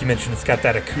 Like you mentioned, it's got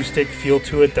that acoustic feel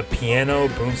to it. The piano,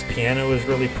 Boone's piano is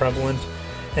really prevalent,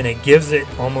 and it gives it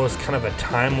almost kind of a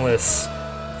timeless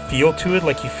feel to it.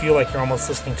 Like you feel like you're almost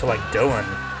listening to like Dylan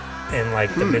in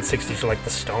like the mid-60s, or like the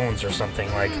Stones or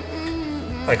something, like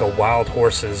a Wild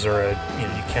Horses, or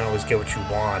You Can't Always Get What You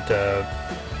Want.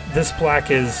 This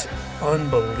Black is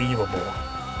unbelievable.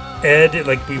 Ed,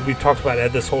 like we've talked about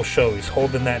Ed this whole show, he's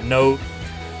holding that note,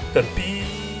 the B,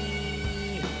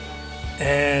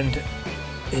 and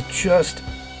it's just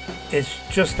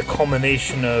the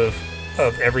culmination of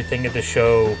everything in the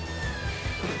show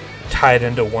tied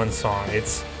into one song.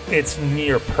 It's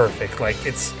near perfect. Like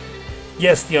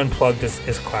yes, the Unplugged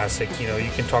is classic. You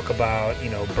can talk about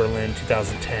Berlin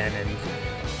 2010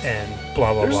 and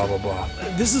blah blah blah blah blah.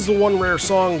 This is the one rare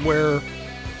song where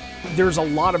there's a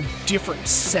lot of different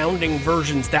sounding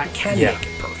versions that can make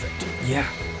it perfect. Yeah.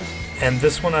 And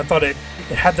this one, I thought it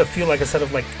had the feel, like I said,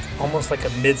 of like almost like a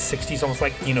mid-60s, almost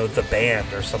like The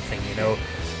Band or something.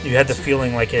 You had the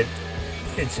feeling like it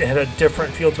had a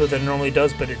different feel to it than it normally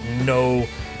does, but it no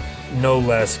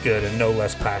less good and no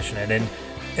less passionate. And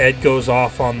Ed goes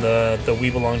off on the We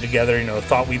Belong Together,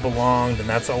 thought we belonged, and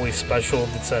that's always special.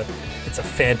 It's a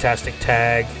fantastic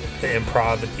tag, the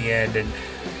improv at the end, and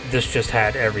this just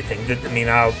had everything. I mean,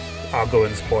 I'll go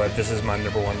ahead and spoil it. This is my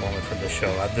number one moment from this show.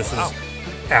 This is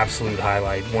absolute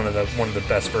highlight. One of the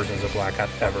best versions of Black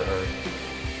I've ever heard.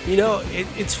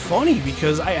 It's funny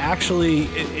because I actually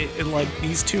like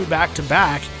these two back to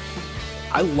back.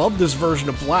 I love this version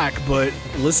of Black, but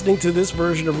listening to this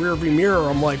version of Rearview Mirror,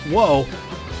 I'm like, whoa,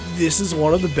 this is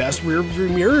one of the best Rearview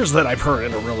Mirrors that I've heard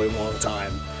in a really long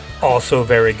time. Also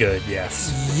very good,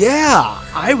 yes. Yeah,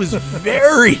 I was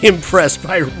very impressed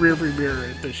by Rearview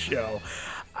Mirror at this show.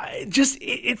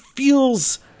 It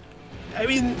feels... I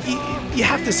mean, you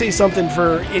have to say something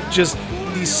for it, just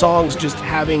these songs just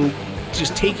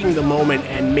taking the moment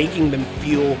and making them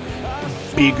feel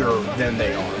bigger than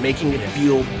they are, making it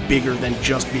feel bigger than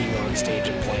just being on stage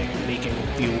and playing, making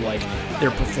it feel like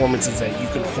they're performances that you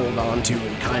can hold on to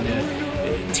and kind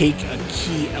of take a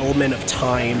key element of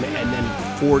time and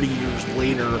then 40 years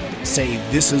later say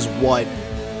this is what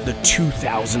the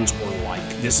 2000s were like,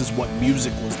 this is what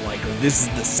music was like, or this is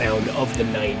the sound of the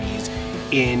 90s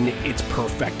in its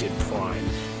perfected prime.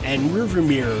 And Rearview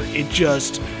Mirror, it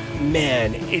just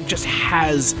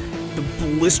has the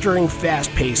blistering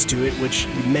fast pace to it, which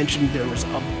you mentioned there was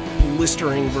a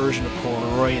blistering version of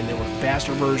Corduroy and there were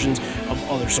faster versions of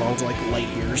other songs like Light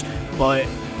Years, but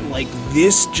like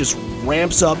this just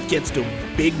ramps up, gets to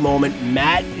a big moment.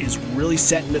 Matt is really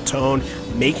setting the tone,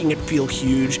 making it feel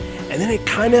huge, and then it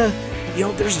kind of,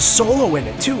 there's a solo in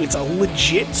it too. It's a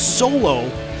legit solo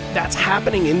that's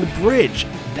happening in the bridge.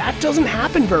 That doesn't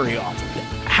happen very often.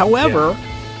 However,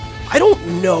 I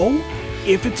don't know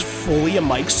if it's fully a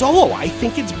Mike solo. I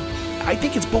think it's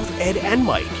both Ed and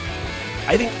Mike.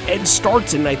 I think Ed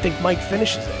starts it, and I think Mike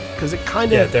finishes it. Because it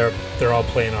kind of... Yeah, they're all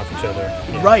playing off each other.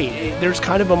 Yeah. Right. There's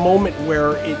kind of a moment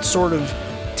where it sort of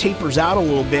tapers out a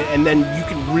little bit, and then you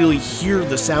can really hear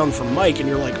the sound from Mike, and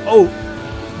you're like, oh,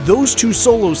 those two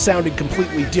solos sounded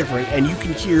completely different, and you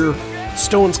can hear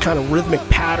Stone's kind of rhythmic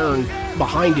pattern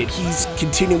behind it. He's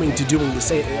continuing to doing the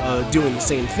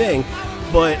same thing,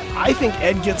 but I think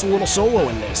Ed gets a little solo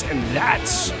in this, and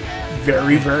that's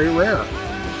very, very rare.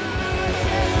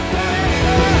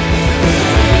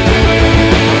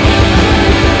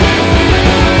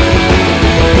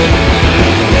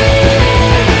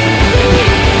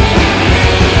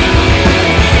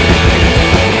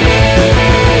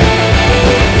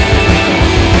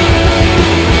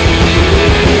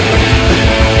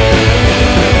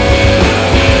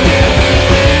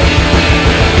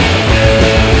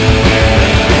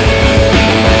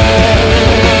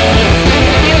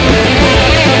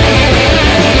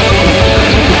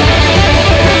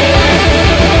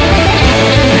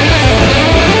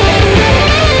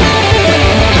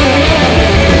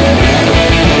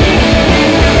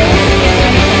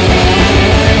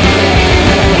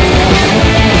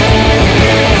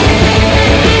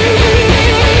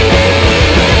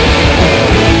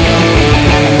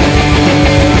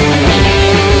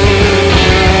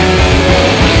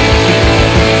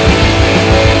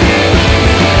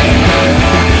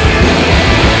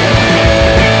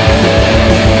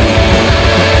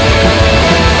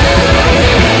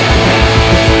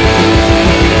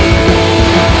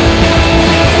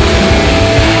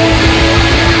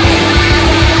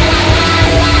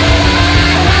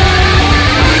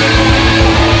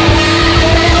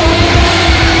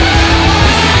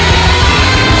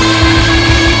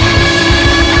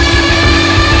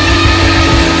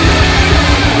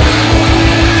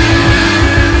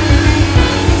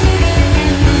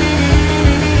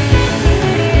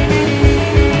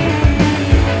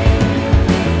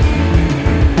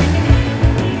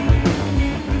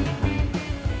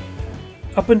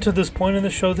 Up until this point in the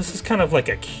show, this is kind of like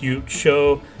a cute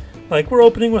show. Like, we're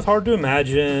opening with Hard to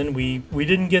Imagine. We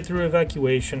didn't get through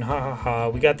Evacuation. Ha ha ha.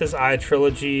 We got this I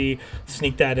trilogy.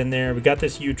 Sneak that in there. We got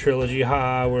this U trilogy.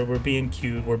 Ha. We're being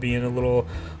cute. We're being a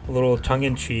little tongue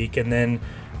in cheek. And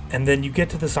then you get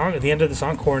to the song at the end of this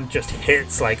encore and it just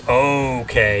hits like, oh,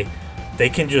 okay, they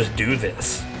can just do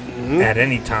this at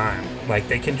any time. Like,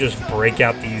 they can just break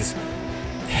out these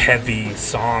heavy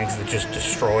songs that just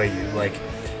destroy you. Like,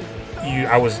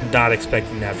 I was not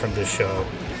expecting that from this show,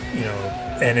 you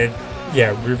know. And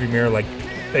Rearview Mirror, like,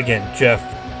 again, Jeff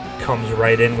comes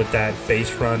right in with that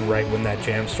bass run right when that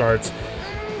jam starts.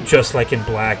 Just like in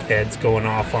Black, Ed's going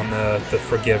off on the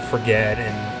Forget,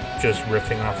 and just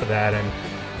riffing off of that. And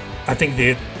I think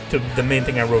the main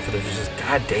thing I wrote for this was just,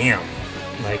 goddamn,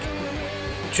 like,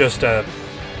 just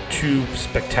two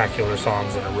spectacular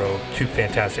songs in a row, two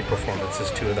fantastic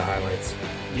performances, two of the highlights.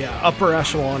 Yeah, upper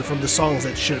echelon from the songs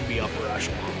that should be upper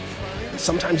echelon.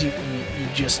 Sometimes you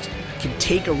just can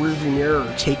take a Rearview Mirror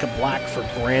or take a Black for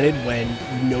granted when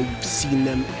you know you've seen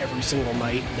them every single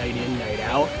night, night in, night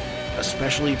out,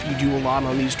 especially if you do a lot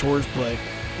on these tours. But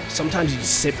sometimes you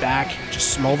just sit back,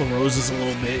 just smell the roses a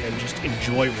little bit, and just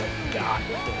enjoy what you got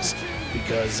with this,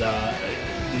 because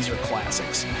these are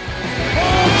classics.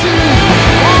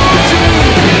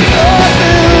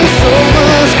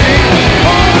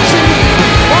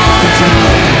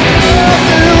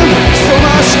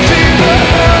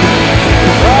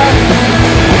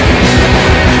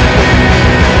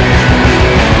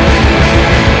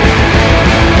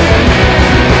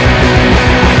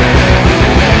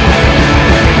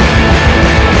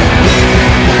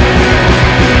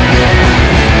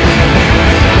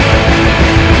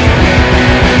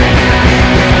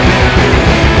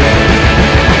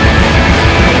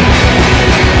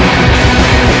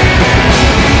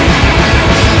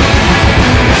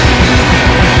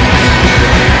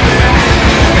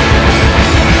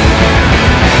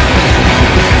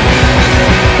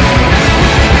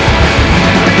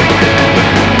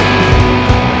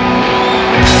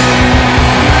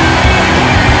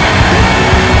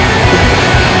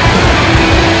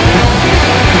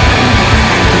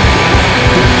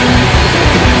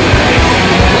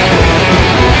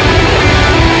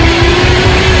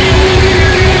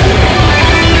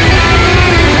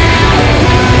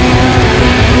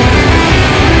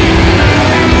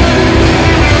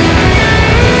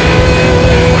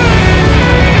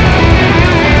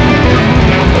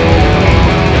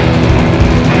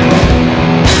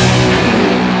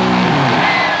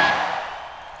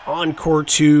 Encore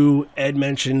 2, Ed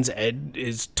mentions Ed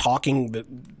is talking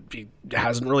he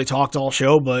hasn't really talked all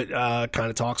show, but kind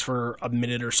of talks for a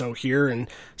minute or so here and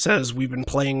says, we've been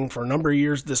playing for a number of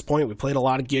years at this point. We played a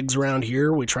lot of gigs around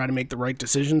here. We try to make the right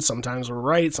decisions. Sometimes we're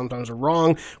right, sometimes we're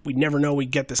wrong. We never know we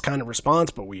get this kind of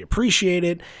response, but we appreciate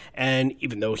it. And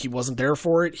even though he wasn't there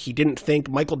for it, he didn't think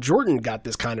Michael Jordan got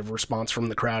this kind of response from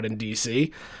the crowd in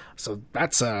D.C. So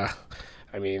that's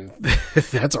I mean,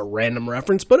 that's a random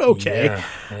reference, but okay.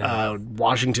 Yeah.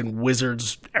 Washington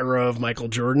Wizards era of Michael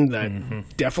Jordan that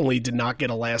definitely did not get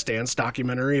a Last Dance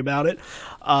documentary about it.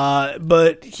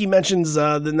 But he mentions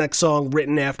the next song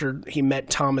written after he met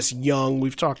Thomas Young.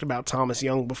 We've talked about Thomas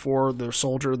Young before, the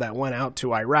soldier that went out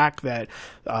to Iraq that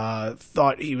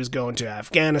thought he was going to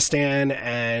Afghanistan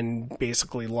and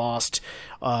basically lost.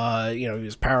 He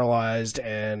was paralyzed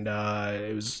and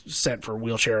it was sent for a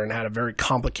wheelchair and had a very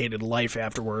complicated life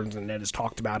afterwards, and Ed has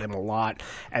talked about him a lot.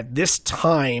 At this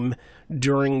time,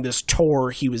 during this tour,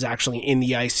 he was actually in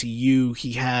the ICU.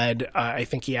 He had, I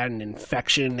think he had an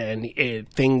infection, and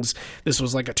this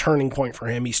was like a turning point for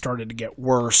him. He started to get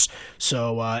worse.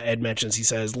 So Ed mentions, he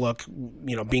says, look,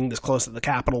 being this close to the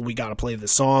Capitol, we got to play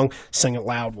this song, sing it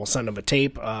loud, we'll send him a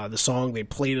tape. The song, they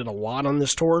played it a lot on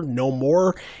this tour, No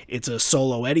More. It's a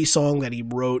solo Eddie song that he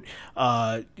wrote,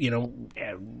 like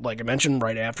I mentioned,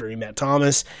 right after he met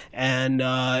Thomas. And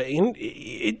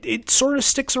it sort of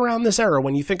sticks around this era.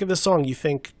 When you think of this song, you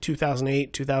think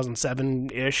 2008,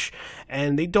 2007-ish,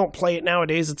 and they don't play it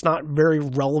nowadays. It's not very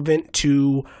relevant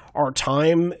to our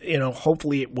time.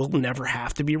 Hopefully it will never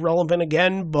have to be relevant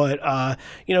again, but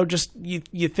just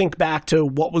you think back to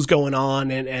what was going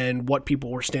on and what people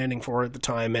were standing for at the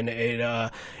time, and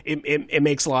it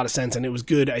makes a lot of sense, and it was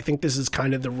good. I think this is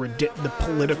kind of the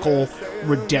political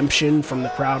redemption from the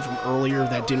crowd from earlier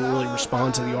that didn't really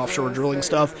respond to the offshore drilling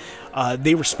stuff.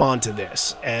 They respond to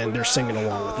this, and they're singing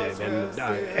along with it, and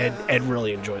Ed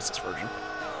really enjoys this version.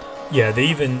 Yeah, I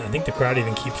think the crowd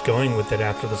even keeps going with it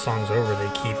after the song's over. They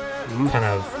keep kind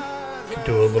of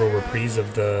do a little reprise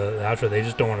of the outro. They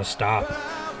just don't want to stop.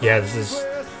 Yeah, this is,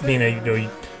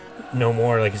 No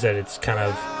More, like you said, it's kind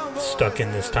of stuck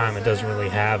in this time. It doesn't really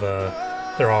have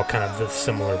they're all kind of the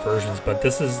similar versions, but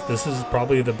this is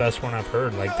probably the best one I've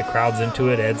heard. Like, the crowd's into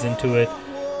it, Ed's into it.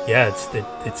 Yeah,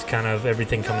 it's kind of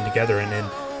everything coming together, and then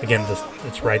again,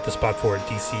 it's right the spot for it.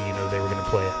 DC, they were going to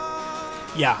play it.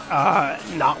 Yeah,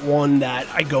 not one that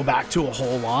I go back to a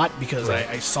whole lot because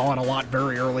I saw it a lot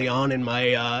very early on in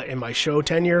my show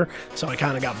tenure, so I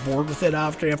kind of got bored with it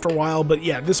after a while. But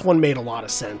yeah, this one made a lot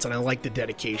of sense, and I like the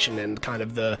dedication and kind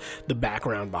of the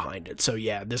background behind it. So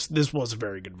yeah, this was a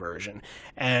very good version.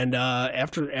 And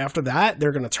after that,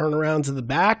 they're going to turn around to the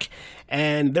back,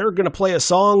 and they're going to play a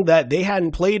song that they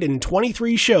hadn't played in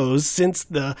 23 shows since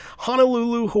the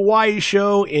Honolulu, Hawaii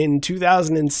show in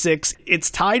 2006. It's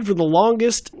tied for the longest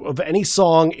of any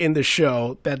song in the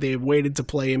show that they've waited to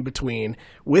play in between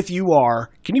with You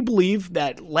Are. Can you believe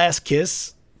that Last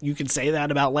Kiss, you can say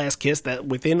that about Last Kiss, that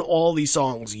within all these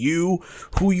songs, You,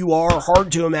 Who You Are,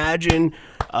 Hard to Imagine,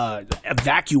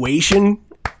 Evacuation,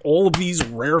 all of these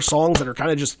rare songs that are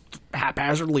kind of just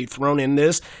haphazardly thrown in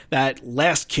this, that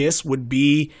Last Kiss would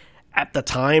be, at the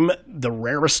time, the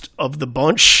rarest of the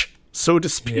bunch, so to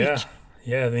speak.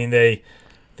 Yeah, I mean, they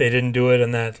didn't do it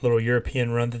in that little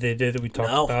European run that they did that we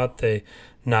talked about. They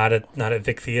not at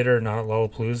Vic Theater, not at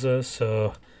Lollapalooza.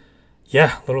 So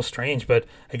yeah, a little strange. But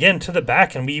again, to the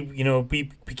back, and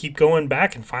we keep going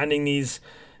back and finding these.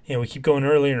 We keep going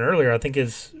earlier and earlier. I think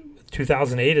is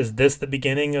 2008. Is this the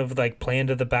beginning of like playing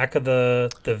to the back of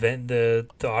the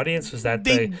audience? Was that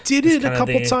they did it a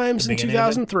couple times in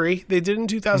 2003? They did in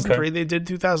 2003. Okay. They did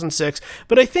 2006.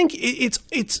 But I think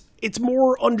it's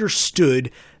more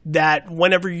understood that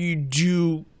whenever you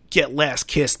do get Last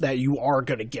Kiss, that you are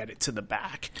going to get it to the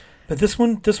back. But this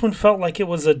one felt like it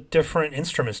was a different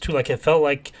instruments too. Like, it felt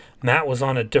like Matt was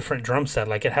on a different drum set.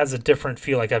 Like, it has a different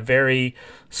feel, like a very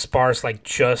sparse, like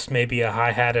just maybe a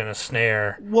hi-hat and a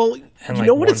snare. Well, and you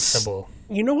know like what one cymbal.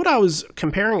 You know what I was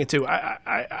comparing it to?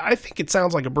 I think it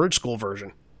sounds like a Bridge School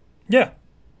version. Yeah,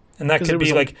 and that could be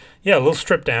a little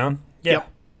stripped down. Yeah.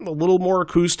 A little more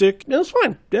acoustic. No, it's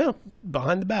fine. Yeah,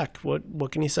 behind the back.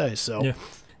 What can you say? So yeah.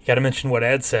 You got to mention what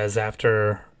Ed says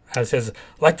after. Says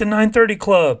like the 930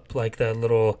 Club, like that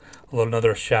little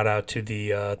another shout out to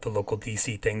the local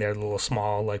DC thing there, the little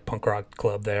small like punk rock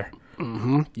club there.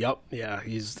 Mm-hmm. Yep. Yeah.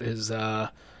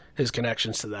 His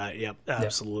connections to that. Yep.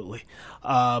 Absolutely.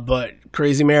 Yep. But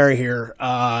Crazy Mary here.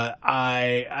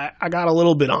 I got a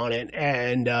little bit on it,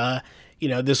 and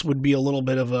this would be a little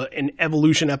bit of an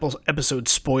Evolution episode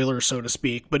spoiler, so to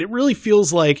speak, but it really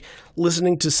feels like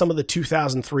listening to some of the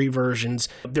 2003 versions,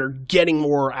 they're getting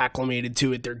more acclimated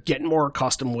to it. They're getting more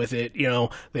accustomed with it.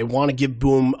 They want to give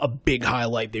Boom a big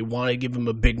highlight. They want to give him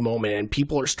a big moment, and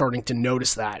people are starting to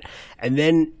notice that. And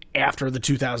then after the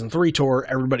 2003 tour,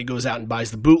 everybody goes out and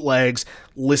buys the bootlegs,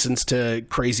 listens to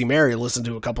Crazy Mary, listens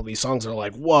to a couple of these songs. They're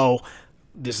like, whoa,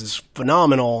 this is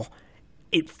phenomenal.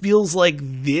 It feels like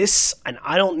this, and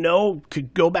I don't know,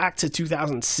 could go back to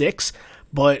 2006,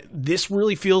 but this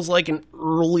really feels like an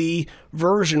early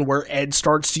version where Ed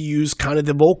starts to use kind of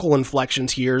the vocal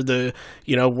inflections here,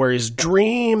 where his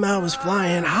dream, I was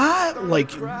flying high, like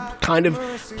kind of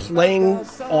playing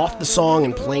off the song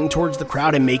and playing towards the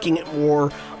crowd and making it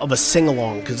more of a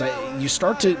sing-along, because you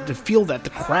start to feel that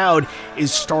the crowd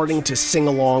is starting to sing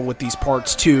along with these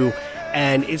parts too,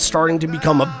 and it's starting to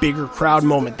become a bigger crowd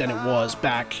moment than it was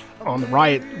back on the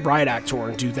Riot Act tour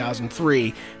in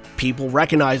 2003. People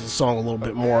recognize the song a little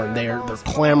bit more, and they're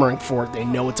clamoring for it. They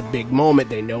know it's a big moment.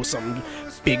 They know something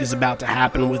big is about to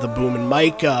happen with a Boom and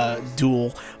Mike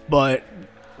duel. But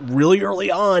really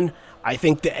early on, I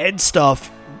think the Ed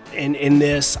stuff in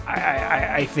this,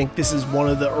 I think this is one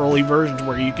of the early versions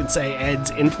where you can say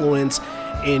Ed's influence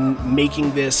in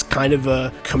making this kind of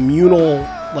a communal,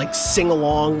 like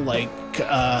sing-along, like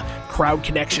crowd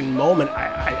connection moment.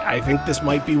 I think this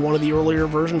might be one of the earlier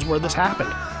versions where this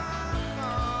happened.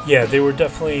 Yeah, they were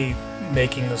definitely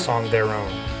making the song their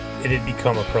own. It had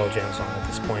become a Pearl Jam song at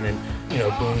this point, and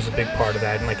Boom's a big part of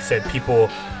that. And like I said, people,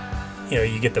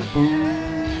 you get the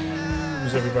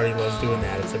boos. Everybody loves doing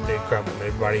that. It's a big crowd moment.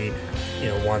 Everybody,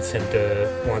 wants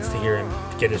to hear him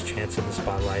get his chance in the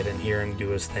spotlight and hear him do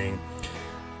his thing.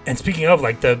 And speaking of,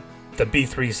 like the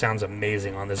B3 sounds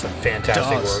amazing on this. A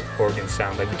fantastic organ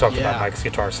sound. Like we talked about Mike's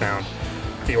guitar sound.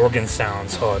 The organ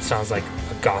sounds. It sounds like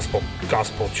a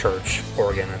gospel church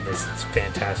organ, and this is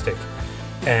fantastic.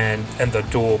 And the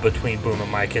duel between Boom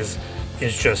and Mike is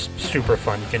just super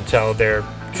fun. You can tell they're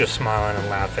just smiling and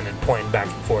laughing and pointing back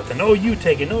and forth. And you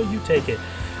take it,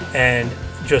 and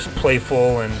just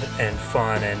playful and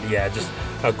fun, and just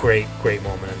a great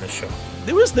moment in the show.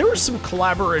 There was some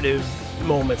collaborative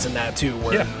moments in that too,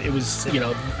 where it was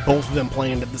both of them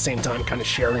playing at the same time, kind of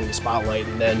sharing the spotlight,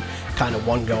 and then kind of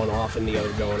one going off and the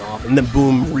other going off, and then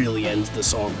Boom really ends the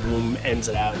song. Boom ends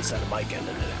it out instead of Mike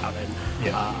ending it out,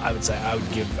 and I would say I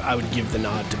would give the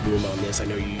nod to Boom on this. I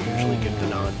know you usually give the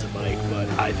nod to Mike, but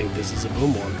I think this is a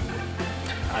Boom one.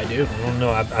 I do. I don't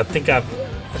know. I think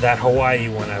that Hawaii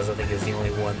one is the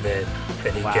only one that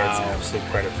he gets absolute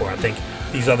credit for. I think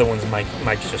these other ones,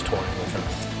 Mike's just touring with him.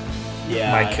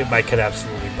 Yeah, Mike could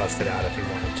absolutely bust it out if he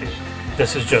wanted to.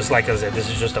 This is just, like I said, this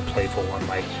is just a playful one.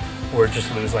 Like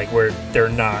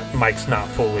Mike's not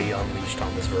fully unleashed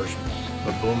on this version.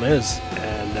 But Boom is,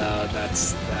 and that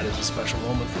is a special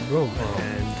moment for Boom.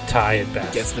 And Ty at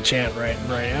best gets the chant right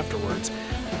afterwards.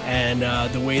 And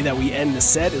the way that we end the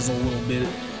set is a little bit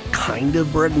kind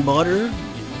of bread and butter.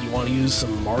 Want to use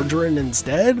some margarine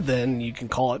instead, then you can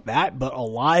call it that, but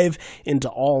Alive into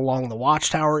All Along the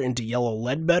Watchtower into Yellow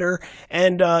Ledbetter.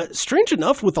 And strange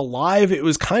enough, with Alive,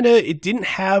 it didn't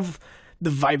have the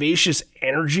vivacious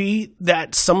energy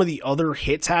that some of the other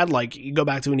hits had. Like you go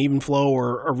back to An Even Flow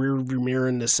or A Rearview Mirror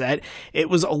in the set, it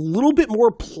was a little bit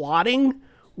more plotting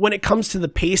when it comes to the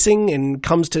pacing and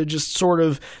comes to just sort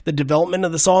of the development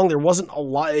of the song. There wasn't a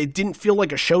lot. It didn't feel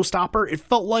like a showstopper. It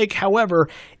felt like, however,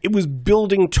 it was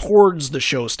building towards the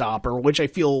showstopper, which I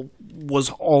feel was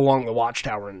All Along the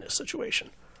Watchtower in this situation.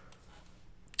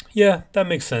 Yeah, that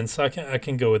makes sense. I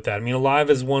can go with that. I mean, Alive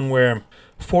is one where,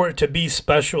 for it to be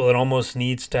special, it almost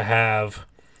needs to have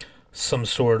some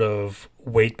sort of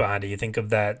weight behind it. You think of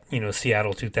that,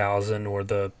 Seattle 2000 or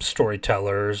the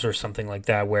Storytellers or something like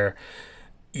that, where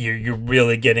you're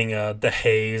really getting the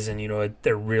haze, and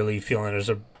they're really feeling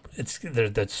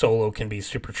that solo can be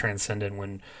super transcendent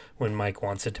when Mike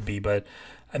wants it to be. But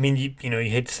I mean, you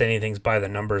hate to say anything's by the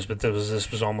numbers, but this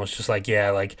was almost just like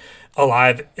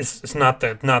Alive. It's not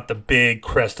the big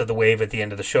crest of the wave at the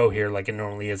end of the show here like it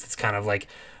normally is. It's kind of like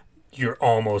you're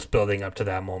almost building up to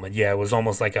that moment. Yeah, it was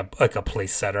almost like a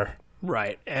place setter.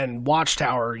 Right, and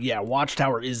Watchtower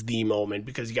is the moment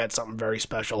because you got something very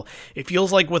special. It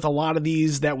feels like with a lot of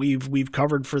these that we've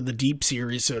covered for the Deep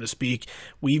series, so to speak,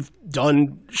 we've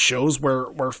done shows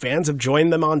where fans have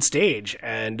joined them on stage.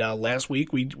 And last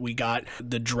week we got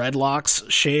the dreadlocks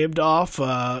shaved off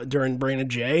during Brain of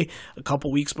Jay. A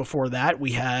couple weeks before that,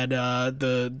 we had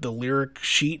the lyric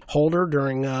sheet holder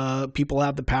during People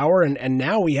Have the Power, and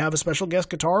now we have a special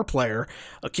guest guitar player.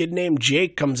 A kid named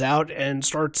Jake comes out and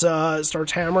starts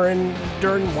hammering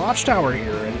during Watchtower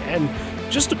here, and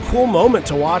just a cool moment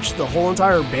to watch the whole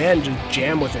entire band just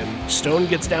jam with him. Stone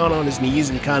gets down on his knees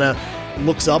and kind of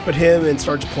looks up at him and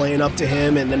starts playing up to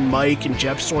him, and then Mike and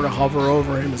Jeff sort of hover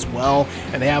over him as well,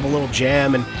 and they have a little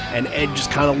jam, and Ed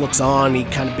just kind of looks on. He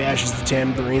kind of bashes the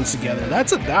tambourines together.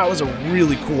 That was a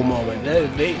really cool moment.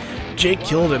 Jake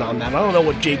killed it on that. I don't know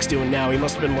what Jake's doing now. He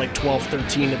must have been like 12,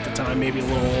 13 at the time, maybe a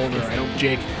little older. I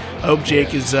hope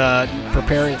Jake is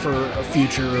preparing for a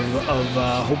future of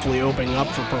hopefully opening up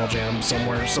for Pearl Jam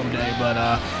somewhere someday.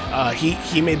 But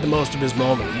he made the most of his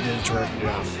moment. He did a terrific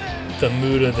job. The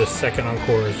mood of the second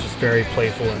encore is just very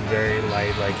playful and very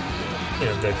light. Like, you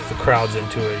know, the crowd's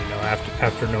into it. You know,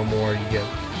 after No More, you get,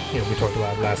 you know, we talked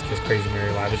about Last Kiss, Crazy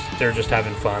Mary Live. They're just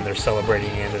having fun. They're celebrating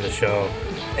the end of the show.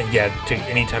 And yet,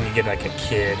 anytime you get like a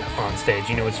kid on stage,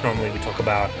 you know, it's normally we talk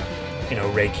about, you know,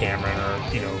 Ray Cameron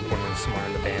or, you know, one of someone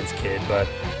in the band's kid. But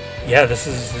yeah, this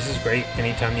is great.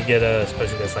 Anytime you get a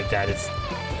special guest like that,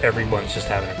 everyone's just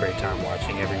having a great time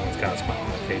watching. Everyone's got a smile on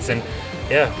their face. And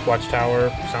yeah, Watchtower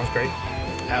sounds great.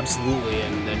 Absolutely.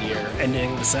 And then you're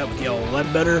ending the set with Yellow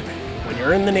Ledbetter. When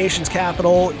you're in the nation's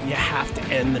capital, you have to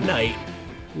end the night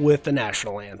with the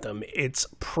national anthem. It's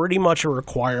pretty much a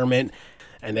requirement,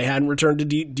 and they hadn't returned to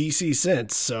DC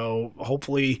since. So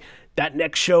hopefully that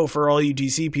next show, for all you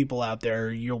DC people out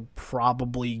there, you'll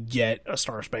probably get a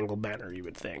Star Spangled Banner, you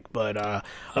would think. But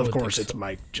of course, it's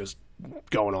Mike just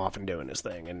going off and doing his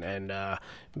thing and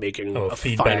making a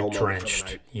feedback final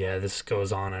drenched. Yeah, this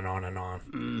goes on and on and on.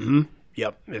 Mm-hmm.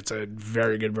 Yep, it's a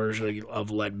very good version of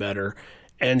Ledbetter.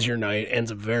 Ends your night, ends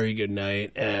a very good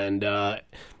night, and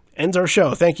ends our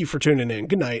show. Thank you for tuning in.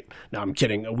 Good night. No, I'm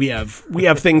kidding. We have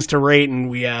things to rate, and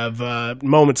we have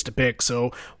moments to pick.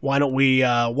 So why don't we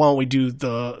do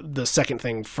the second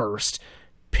thing first?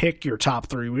 Pick your top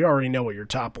three. We already know what your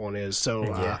top one is.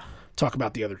 So talk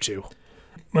about the other two.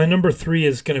 My number 3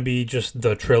 is going to be just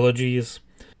the trilogies.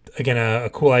 Again, a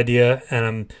cool idea,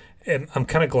 and I'm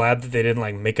kind of glad that they didn't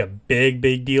like make a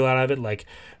big deal out of it. Like,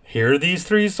 here are these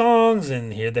 3 songs,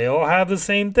 and here they all have the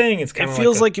same thing. It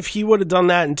feels like if he would have done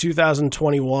that in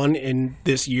 2021, in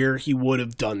this year, he would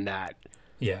have done that.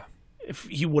 Yeah, if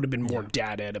he would have been more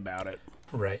dad-ed about it.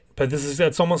 Right, but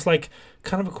that's almost like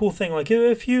kind of a cool thing. Like,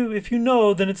 if you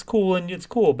know, then it's cool, and it's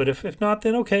cool. But if not,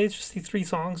 then okay, it's just these 3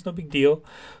 songs, no big deal.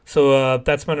 So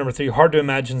that's my number 3. Hard to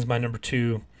Imagine is my number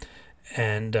 2,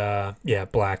 and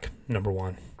Black, number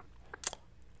 1.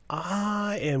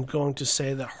 I am going to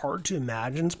say that Hard to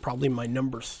Imagine is probably my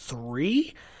number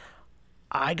 3.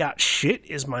 I Got Shit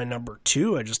is my number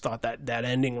 2. I just thought that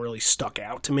ending really stuck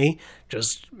out to me.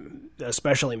 Just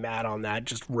especially Matt on that,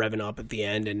 just revving up at the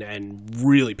end and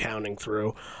really pounding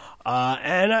through.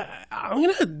 And I'm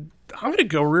gonna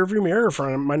go Rearview Mirror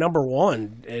for my number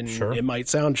 1. And sure. It might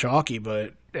sound chalky,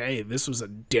 but hey, this was a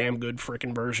damn good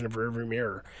freaking version of Rearview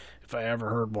Mirror if I ever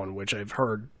heard one, which I've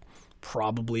heard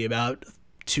probably about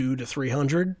 200 to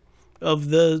 300 of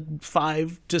the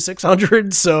 500 to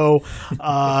 600. So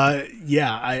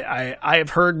I have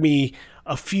heard me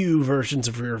a few versions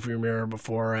of Rearview Mirror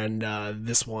before, and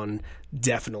this one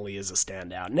definitely is a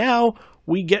standout. Now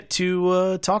we get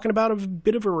to talking about a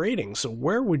bit of a rating. So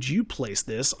where would you place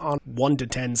this on 1 to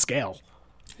 10 scale?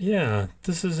 Yeah,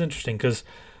 this is interesting because,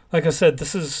 like I said,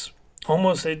 this is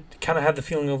almost, it kind of had the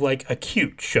feeling of like a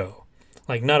cute show,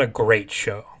 like not a great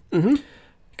show. Mm-hmm.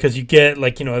 Because you get,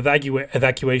 like, you know,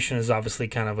 Evacuation is obviously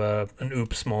kind of an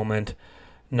oops moment.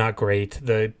 Not great.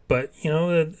 But, you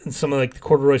know, some of, like, the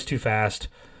Corduroy's too fast.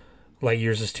 Light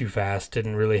Years is too fast.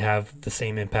 Didn't really have the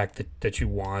same impact that you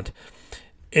want.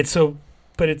 It's a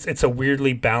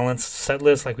weirdly balanced set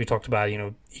list. Like we talked about, you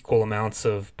know, equal amounts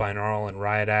of Binaural and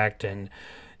Riot Act and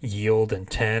Yield and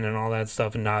 10 and all that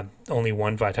stuff. And not only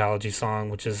one Vitalogy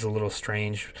song, which is a little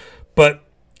strange. But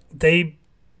they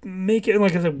make it,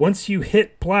 like I said, once you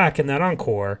hit Black in that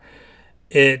encore,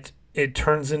 it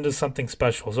turns into something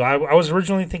special. So I was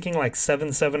originally thinking like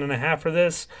 7.5 for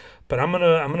this, but I'm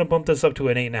gonna bump this up to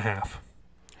an 8.5.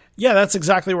 Yeah, that's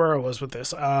exactly where I was with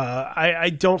this.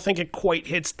 I don't think it quite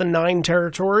hits the 9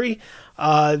 territory.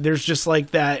 There's just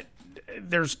like that.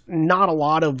 There's not a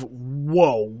lot of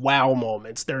wow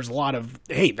moments. There's a lot of,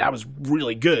 hey, that was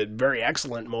really good, very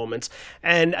excellent moments.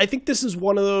 And I think this is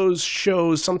one of those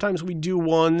shows, sometimes we do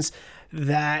ones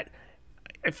that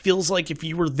it feels like if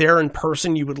you were there in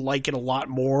person, you would like it a lot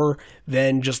more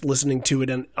than just listening to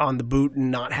it on the boot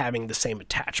and not having the same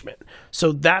attachment.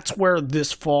 So that's where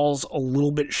this falls a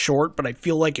little bit short, but I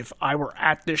feel like if I were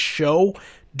at this show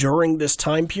during this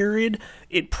time period,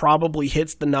 it probably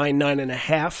hits the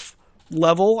 9.5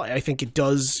 level. I think it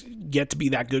does get to be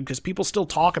that good because people still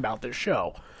talk about this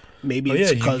show. Maybe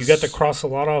it's because you got to cross a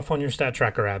lot off on your Stat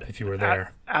Tracker app if you were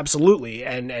there. Absolutely,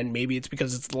 and maybe it's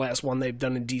because it's the last one they've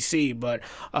done in DC, but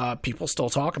people still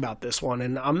talk about this one,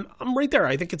 and I'm right there.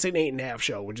 I think it's an 8.5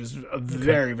 show, which is a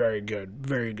very, very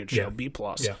good show. B+.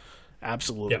 Yeah.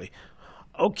 Absolutely. Yeah.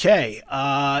 Okay,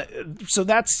 so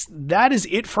that is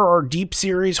it for our Deep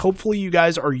series. Hopefully you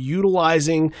guys are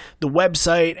utilizing the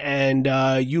website and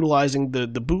utilizing the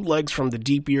bootlegs from the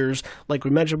Deep years. Like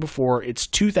we mentioned before, it's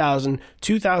 2000,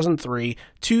 2003,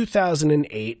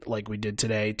 2008, like we did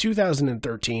today,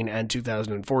 2013, and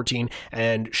 2014,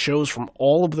 and shows from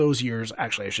all of those years,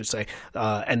 actually I should say,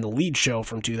 and the lead show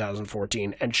from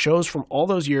 2014, and shows from all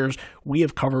those years we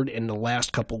have covered in the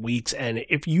last couple weeks. And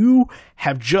if you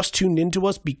have just tuned into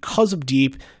us because of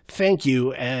Deep, thank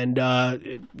you, and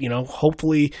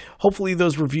hopefully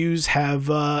those reviews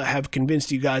have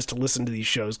convinced you guys to listen to these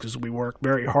shows, because we work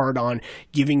very hard on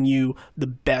giving you the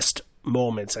best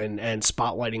moments and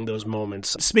spotlighting those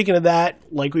moments. Speaking of that,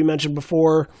 like we mentioned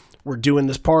before, we're doing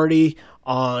this party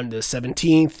on the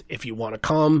 17th. If you want to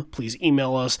come, please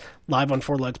email us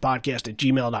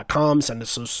liveonfourlegspodcast@gmail.com. Send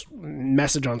us a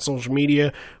message on social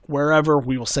media, wherever.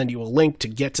 We will send you a link to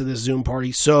get to this Zoom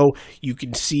party so you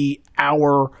can see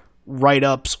our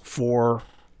write-ups for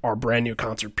our brand new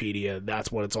Concertpedia.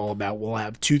 That's what it's all about. We'll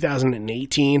have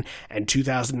 2018 and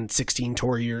 2016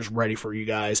 tour years ready for you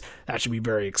guys. That should be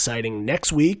very exciting.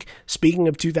 Next week, speaking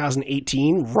of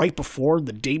 2018, right before,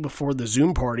 the day before the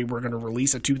Zoom party, we're going to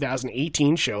release a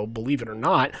 2018 show, believe it or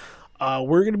not.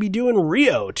 We're going to be doing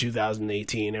Rio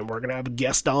 2018, and we're going to have a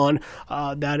guest on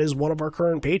that is one of our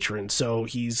current patrons. So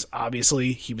he was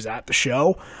at the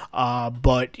show,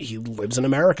 but he lives in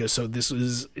America. So this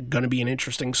is going to be an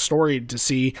interesting story to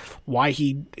see why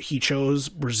he chose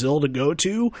Brazil to go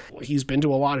to. He's been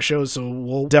to a lot of shows, so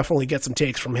we'll definitely get some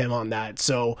takes from him on that.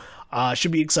 So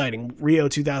should be exciting. Rio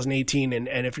 2018,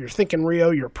 and if you're thinking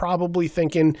Rio, you're probably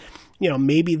thinking,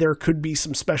 maybe there could be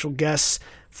some special guests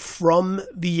from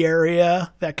the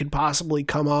area that could possibly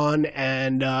come on,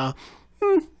 and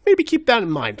maybe keep that in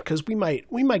mind, because we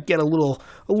might get a little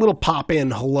pop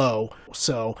in hello.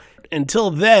 So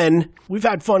until then, we've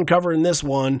had fun covering this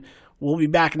one. We'll be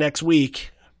back next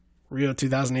week. Rio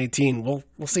 2018. We'll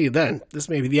see you then. This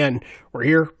may be the end. We're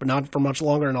here, but not for much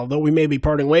longer. And although we may be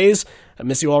parting ways, I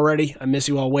miss you already. I miss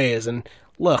you always. And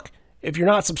look, if you're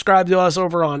not subscribed to us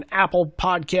over on Apple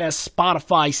Podcasts,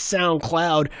 Spotify,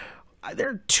 SoundCloud, there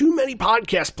are too many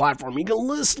podcast platforms. You can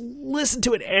listen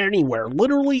to it anywhere,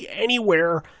 literally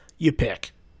anywhere you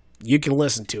pick. You can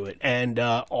listen to it. And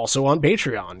also on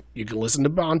Patreon. You can listen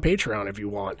to on Patreon if you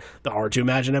want. The Hard to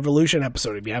Imagine Evolution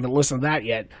episode. If you haven't listened to that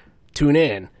yet, tune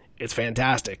in. It's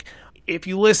fantastic. If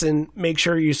you listen, make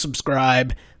sure you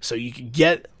subscribe so you can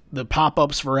get the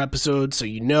pop-ups for episodes, so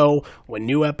you know when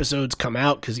new episodes come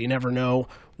out, because you never know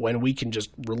when we can just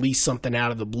release something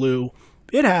out of the blue.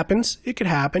 It happens. It could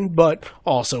happen, but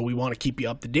also we want to keep you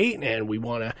up to date, and we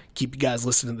want to keep you guys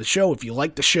listening to the show. If you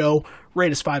like the show,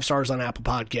 rate us 5 stars on Apple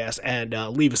Podcasts, and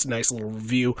leave us a nice little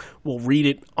review. We'll read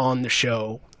it on the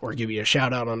show, or give you a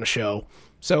shout-out on the show.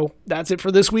 So that's it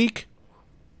for this week.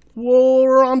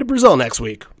 We're on to Brazil next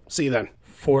week. See you then.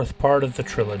 4th part of the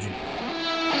trilogy.